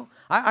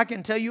 I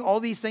can tell you all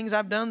these things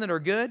I've done that are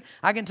good.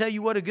 I can tell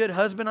you what a good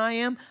husband I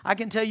am. I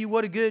can tell you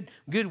what a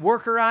good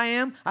worker I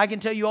am. I can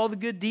tell you all the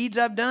good deeds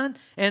I've done.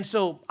 And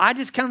so I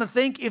just kind of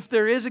think if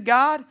there is a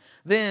God,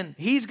 then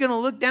he's going to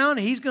look down and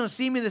he's going to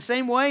see me the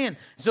same way. And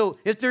so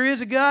if there is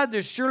a God,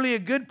 there's surely a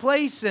good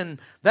place, and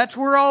that's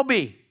where I'll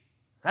be.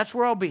 That's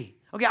where I'll be.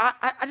 Okay,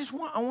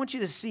 I want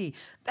you to see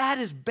that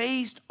is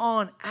based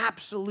on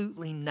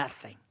absolutely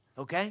nothing,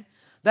 okay?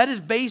 That is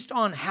based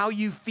on how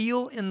you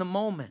feel in the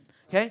moment,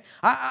 okay?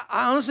 I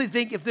honestly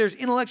think if there's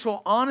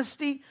intellectual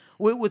honesty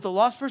with the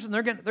lost person,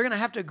 they're going to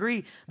have to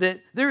agree that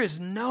there is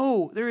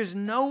no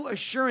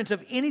assurance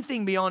of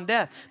anything beyond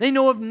death. They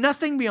know of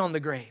nothing beyond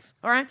the grave.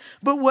 All right?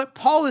 But what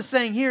Paul is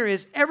saying here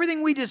is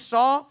everything we just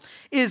saw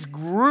is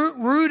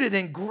rooted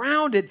and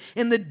grounded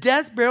in the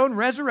death, burial, and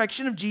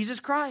resurrection of Jesus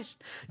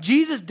Christ.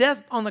 Jesus'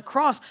 death on the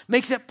cross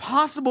makes it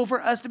possible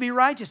for us to be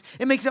righteous.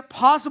 It makes it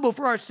possible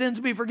for our sins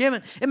to be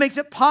forgiven. It makes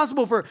it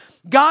possible for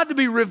God to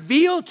be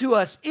revealed to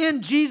us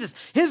in Jesus.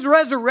 His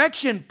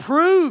resurrection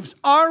proves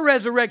our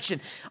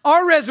resurrection.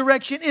 Our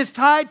resurrection is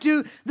tied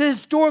to the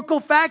historical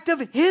fact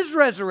of his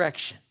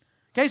resurrection.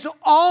 Okay, so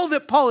all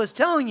that Paul is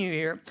telling you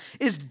here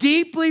is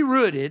deeply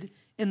rooted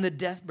in the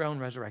death, burial, and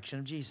resurrection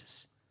of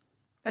Jesus.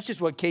 That's just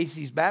what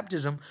Casey's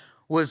baptism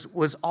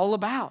was all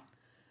about.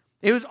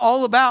 It was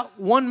all about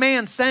one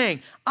man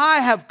saying, I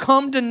have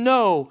come to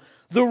know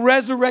the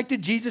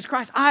resurrected Jesus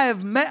Christ.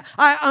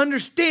 I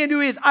understand who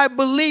he is. I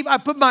believe, I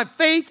put my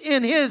faith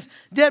in his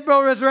death,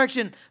 burial,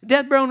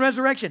 and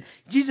resurrection.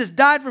 Jesus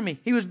died for me.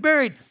 He was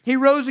buried. He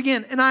rose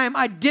again. And I am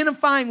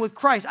identifying with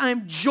Christ. I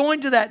am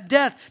joined to that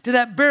death, to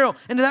that burial,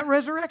 and to that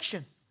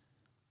resurrection.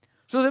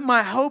 So that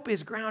my hope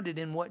is grounded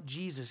in what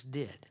Jesus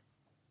did.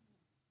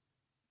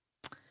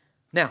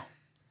 Now,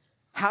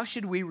 how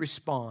should we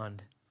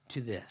respond to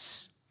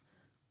this?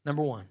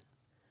 Number one,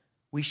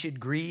 we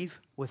should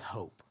grieve with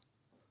hope.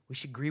 We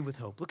should grieve with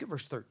hope. Look at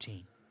verse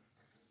 13.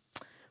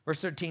 Verse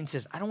 13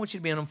 says, I don't want you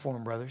to be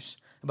uninformed, brothers,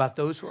 about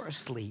those who are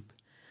asleep,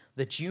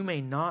 that you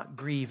may not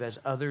grieve as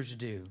others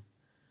do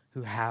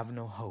who have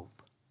no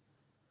hope.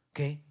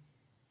 Okay?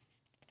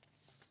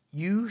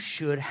 You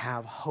should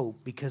have hope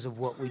because of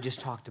what we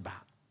just talked about.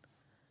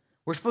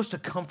 We're supposed to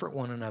comfort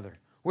one another.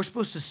 We're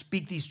supposed to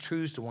speak these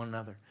truths to one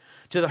another,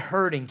 to the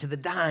hurting, to the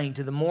dying,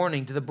 to the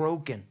mourning, to the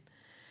broken.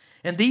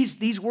 And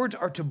these words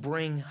are to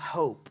bring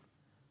hope.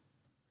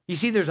 You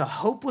see, there's a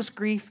hopeless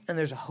grief and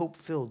there's a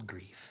hope-filled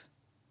grief.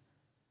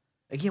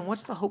 Again,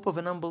 what's the hope of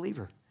an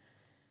unbeliever?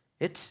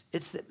 It's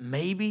that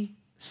maybe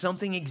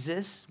something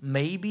exists.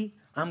 Maybe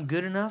I'm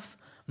good enough.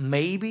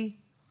 Maybe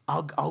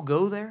I'll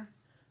go there.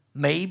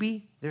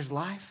 Maybe there's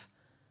life.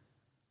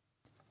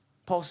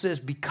 Paul says,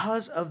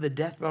 because of the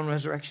death, burial, and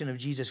resurrection of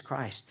Jesus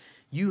Christ,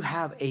 you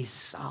have a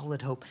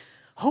solid hope.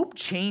 Hope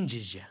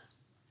changes you.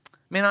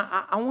 Man,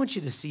 I want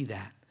you to see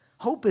that.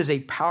 Hope is a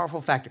powerful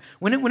factor.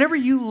 Whenever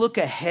you look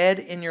ahead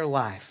in your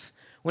life,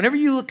 whenever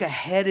you look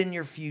ahead in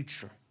your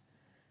future,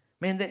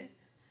 man,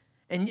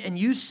 and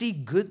you see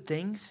good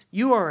things,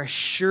 you are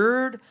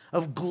assured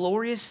of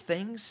glorious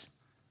things,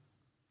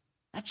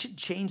 that should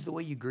change the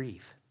way you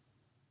grieve.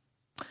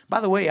 By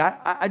the way,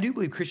 I do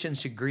believe Christians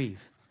should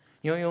grieve.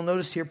 You'll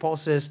notice here Paul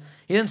says,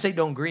 he didn't say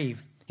don't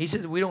grieve. He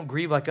said we don't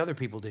grieve like other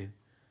people do.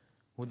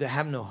 Well, they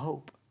have no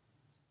hope.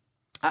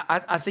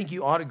 I think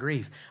you ought to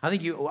grieve. I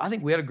think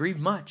we ought to grieve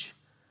much.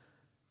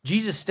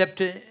 Jesus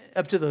stepped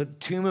up to the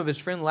tomb of his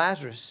friend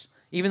Lazarus,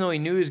 even though he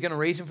knew he was going to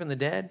raise him from the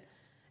dead.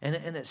 And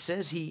it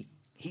says he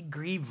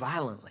grieved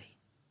violently.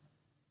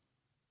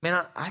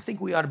 Man, I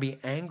think we ought to be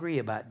angry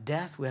about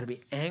death. We ought to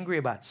be angry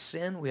about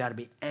sin. We ought to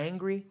be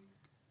angry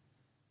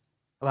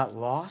about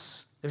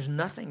loss. There's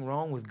nothing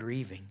wrong with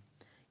grieving.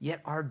 Yet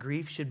our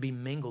grief should be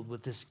mingled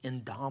with this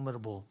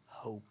indomitable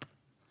hope.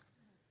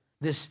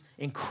 This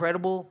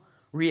incredible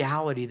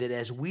reality that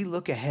as we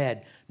look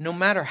ahead, no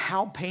matter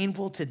how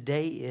painful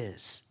today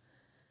is,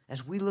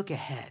 as we look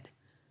ahead,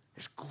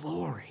 there's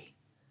glory,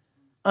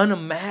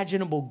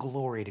 unimaginable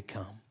glory to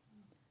come.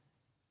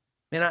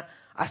 Man,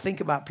 I think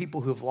about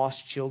people who have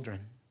lost children.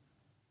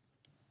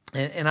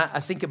 And I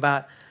think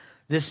about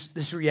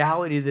this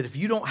reality that if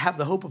you don't have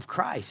the hope of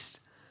Christ,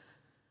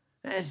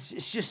 they're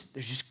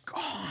just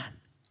gone.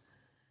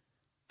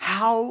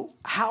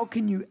 How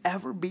can you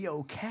ever be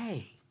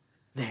okay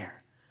there?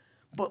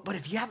 But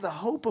if you have the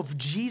hope of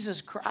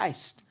Jesus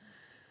Christ,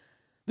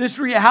 this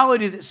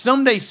reality that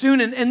someday soon,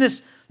 and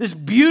this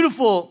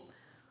beautiful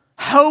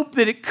hope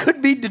that it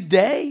could be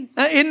today.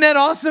 Isn't that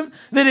awesome?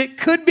 That it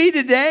could be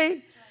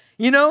today,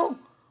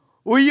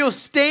 where you'll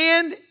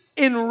stand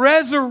in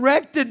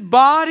resurrected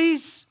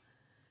bodies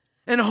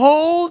and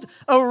hold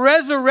a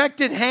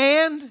resurrected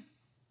hand.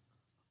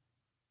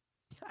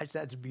 Gosh,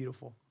 that's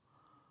beautiful.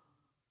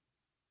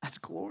 That's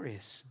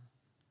glorious.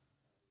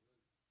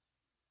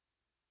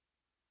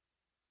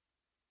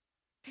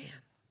 Man,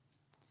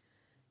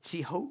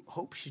 see,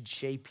 hope should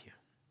shape you.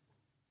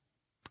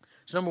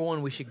 So number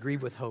one, we should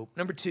grieve with hope.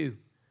 Number two,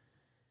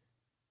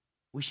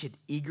 we should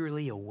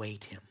eagerly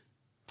await him.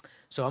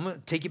 So I'm going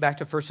to take you back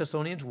to 1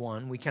 Thessalonians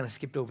 1. We kind of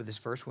skipped over this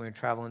verse when we were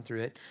traveling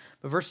through it.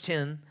 But verse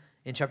 10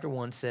 in chapter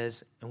 1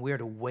 says, and we are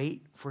to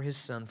wait for his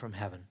Son from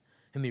heaven,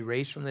 whom he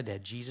raised from the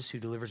dead, Jesus who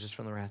delivers us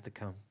from the wrath to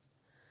come.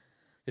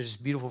 There's this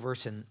beautiful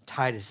verse in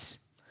Titus.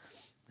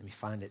 Let me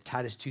find it.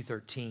 Titus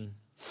 2:13,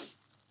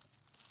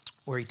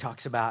 where he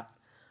talks about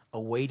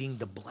awaiting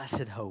the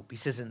blessed hope. He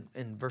says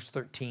in verse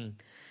 13,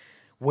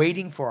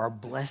 waiting for our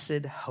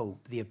blessed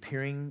hope, the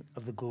appearing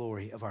of the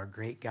glory of our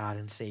great God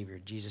and Savior,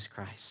 Jesus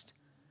Christ.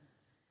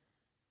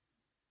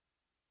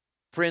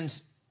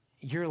 Friends,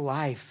 your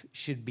life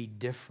should be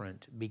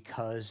different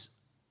because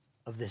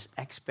of this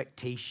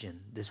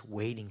expectation, this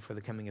waiting for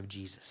the coming of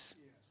Jesus.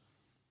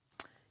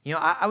 You know,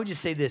 I would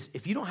just say this.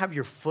 If you don't have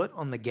your foot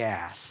on the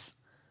gas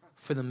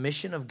for the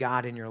mission of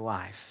God in your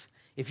life,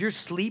 if you're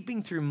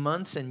sleeping through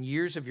months and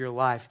years of your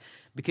life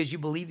because you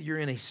believe that you're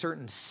in a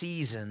certain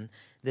season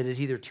that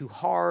is either too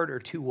hard or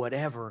too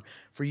whatever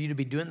for you to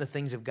be doing the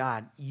things of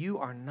God, you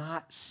are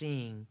not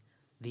seeing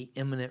the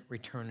imminent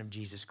return of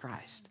Jesus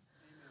Christ.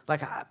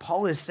 Like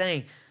Paul is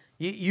saying,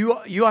 you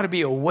ought to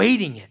be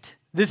awaiting it.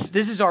 This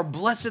is our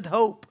blessed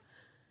hope.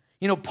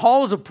 You know,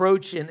 Paul's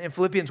approach in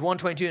Philippians 1,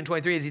 22 and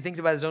 23, as he thinks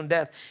about his own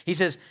death, he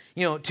says,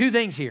 you know, two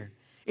things here.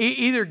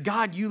 Either,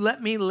 God, you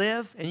let me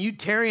live and you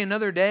tarry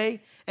another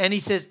day. And he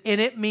says,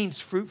 and it means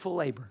fruitful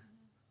labor.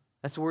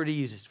 That's the word he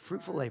uses,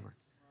 fruitful labor.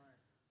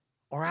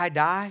 Or I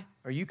die,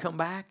 or you come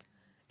back,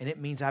 and it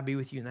means I be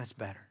with you, and that's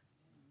better.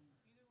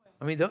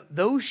 I mean,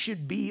 those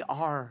should be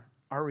our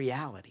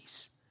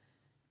realities.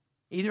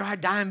 Either I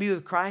die and be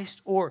with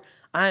Christ, or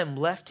I am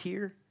left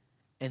here,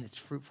 and it's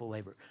fruitful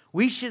labor.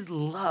 We should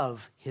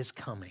love his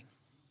coming.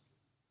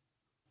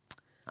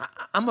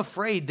 I'm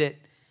afraid that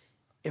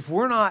if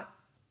we're not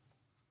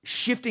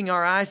shifting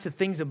our eyes to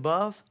things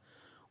above,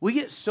 we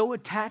get so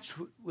attached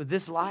with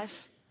this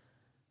life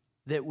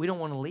that we don't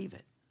want to leave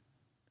it.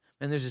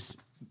 And there's this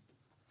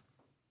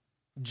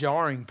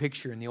jarring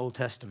picture in the Old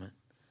Testament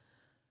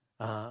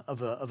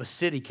of a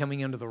city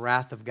coming under the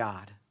wrath of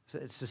God.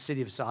 It's the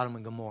city of Sodom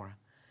and Gomorrah.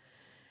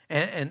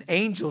 And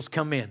angels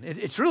come in.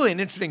 It's really an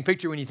interesting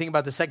picture when you think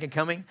about the second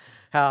coming,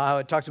 how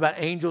it talks about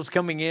angels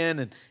coming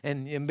in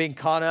and being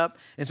caught up.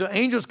 And so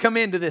angels come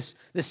into this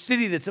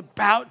city that's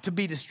about to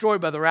be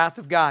destroyed by the wrath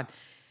of God.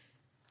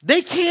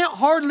 They can't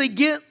hardly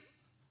get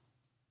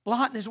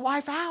Lot and his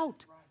wife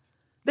out.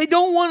 They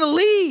don't want to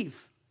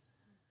leave.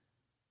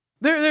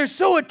 They're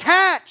so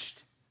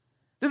attached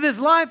to this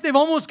life, they've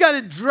almost got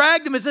to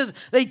drag them. It says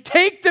they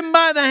take them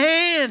by the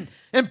hand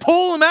and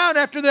pull them out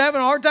after they're having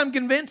a hard time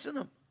convincing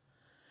them.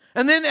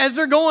 And then as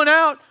they're going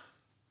out,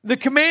 the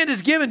command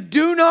is given,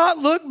 do not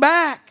look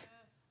back.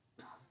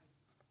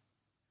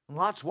 And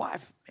Lot's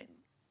wife, man,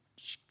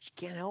 she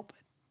can't help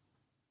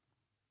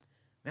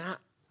it. Man,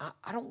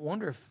 I don't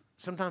wonder if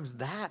sometimes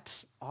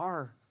that's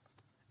our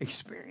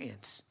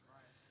experience.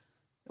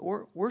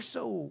 We're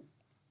so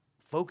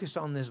focused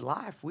on this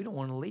life, we don't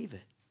want to leave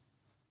it.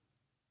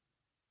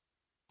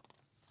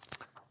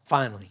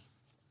 Finally,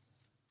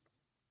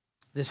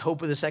 this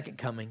hope of the second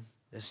coming,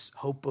 this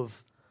hope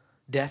of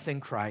death in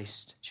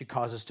Christ should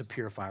cause us to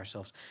purify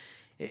ourselves.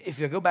 If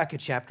you go back a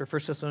chapter,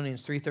 1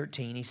 Thessalonians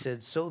 3:13, he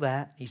said, so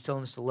that, he's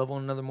telling us to love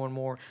one another more and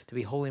more, to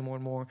be holy more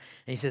and more. And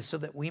he says, so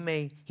that he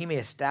may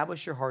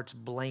establish your hearts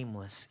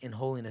blameless in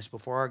holiness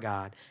before our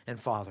God and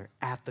Father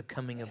at the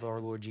coming of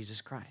our Lord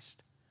Jesus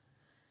Christ.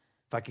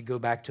 If I could go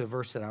back to a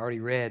verse that I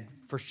already read,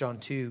 1 John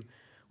 2,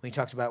 when he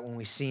talks about when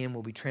we see him,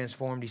 we'll be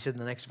transformed. He said in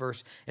the next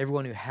verse,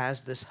 everyone who has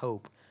this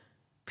hope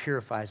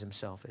purifies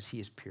himself as he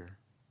is pure.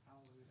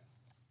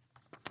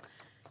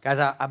 Guys,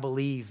 I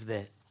believe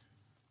that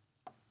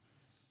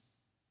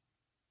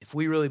if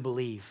we really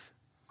believe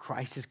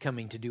Christ is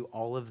coming to do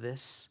all of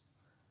this,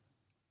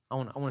 I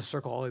want to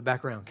circle all the way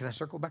back around. Can I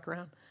circle back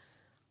around?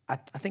 I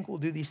think we'll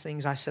do these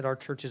things I said our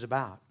church is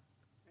about.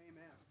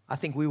 Amen. I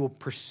think we will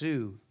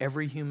pursue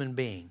every human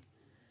being,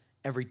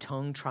 every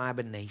tongue, tribe,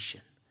 and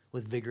nation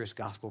with vigorous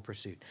gospel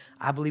pursuit.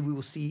 I believe we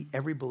will see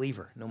every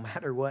believer, no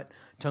matter what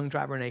tongue,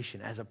 tribe, or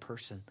nation, as a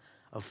person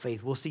of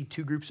faith. We'll see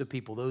two groups of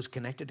people, those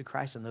connected to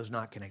Christ and those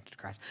not connected to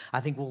Christ. I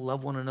think we'll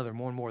love one another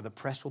more and more. The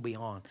press will be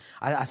on.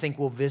 I think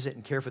we'll visit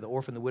and care for the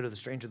orphan, the widow, the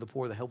stranger, the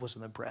poor, the helpless,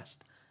 and the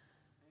oppressed.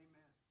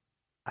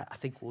 Amen. I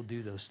think we'll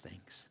do those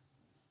things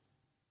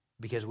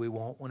because we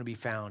won't want to be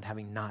found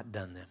having not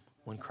done them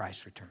when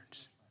Christ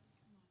returns.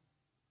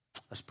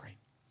 Let's pray.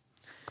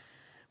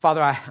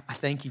 Father, I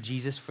thank you,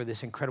 Jesus, for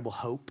this incredible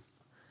hope.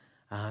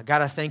 God,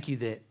 I thank you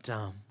that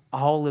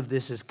all of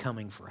this is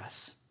coming for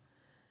us.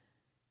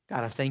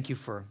 God, I thank you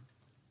for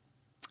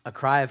a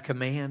cry of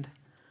command,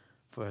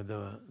 for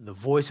the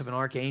voice of an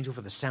archangel,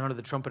 for the sound of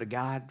the trumpet of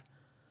God,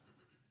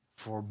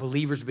 for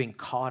believers being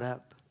caught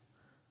up,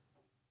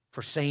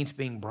 for saints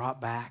being brought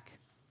back,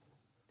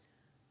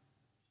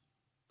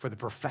 for the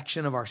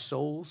perfection of our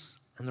souls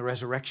and the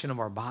resurrection of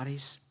our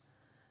bodies.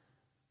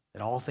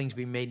 that all things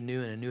be made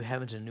new in a new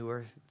heavens and a new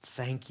earth.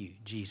 Thank you,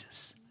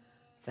 Jesus.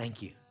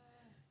 Thank you.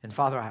 And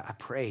Father, I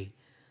pray,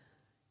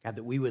 God,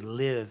 that we would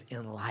live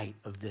in light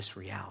of this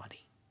reality.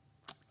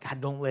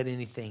 God, don't let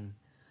anything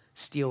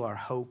steal our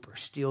hope or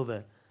steal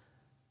the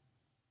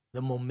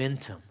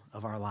momentum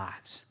of our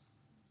lives.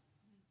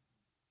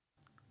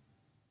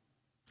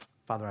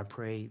 Father, I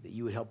pray that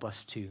you would help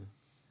us to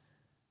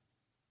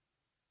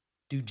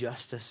do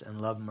justice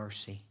and love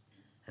mercy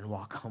and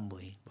walk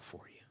humbly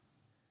before you.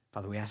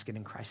 Father, we ask it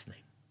in Christ's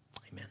name.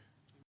 Amen.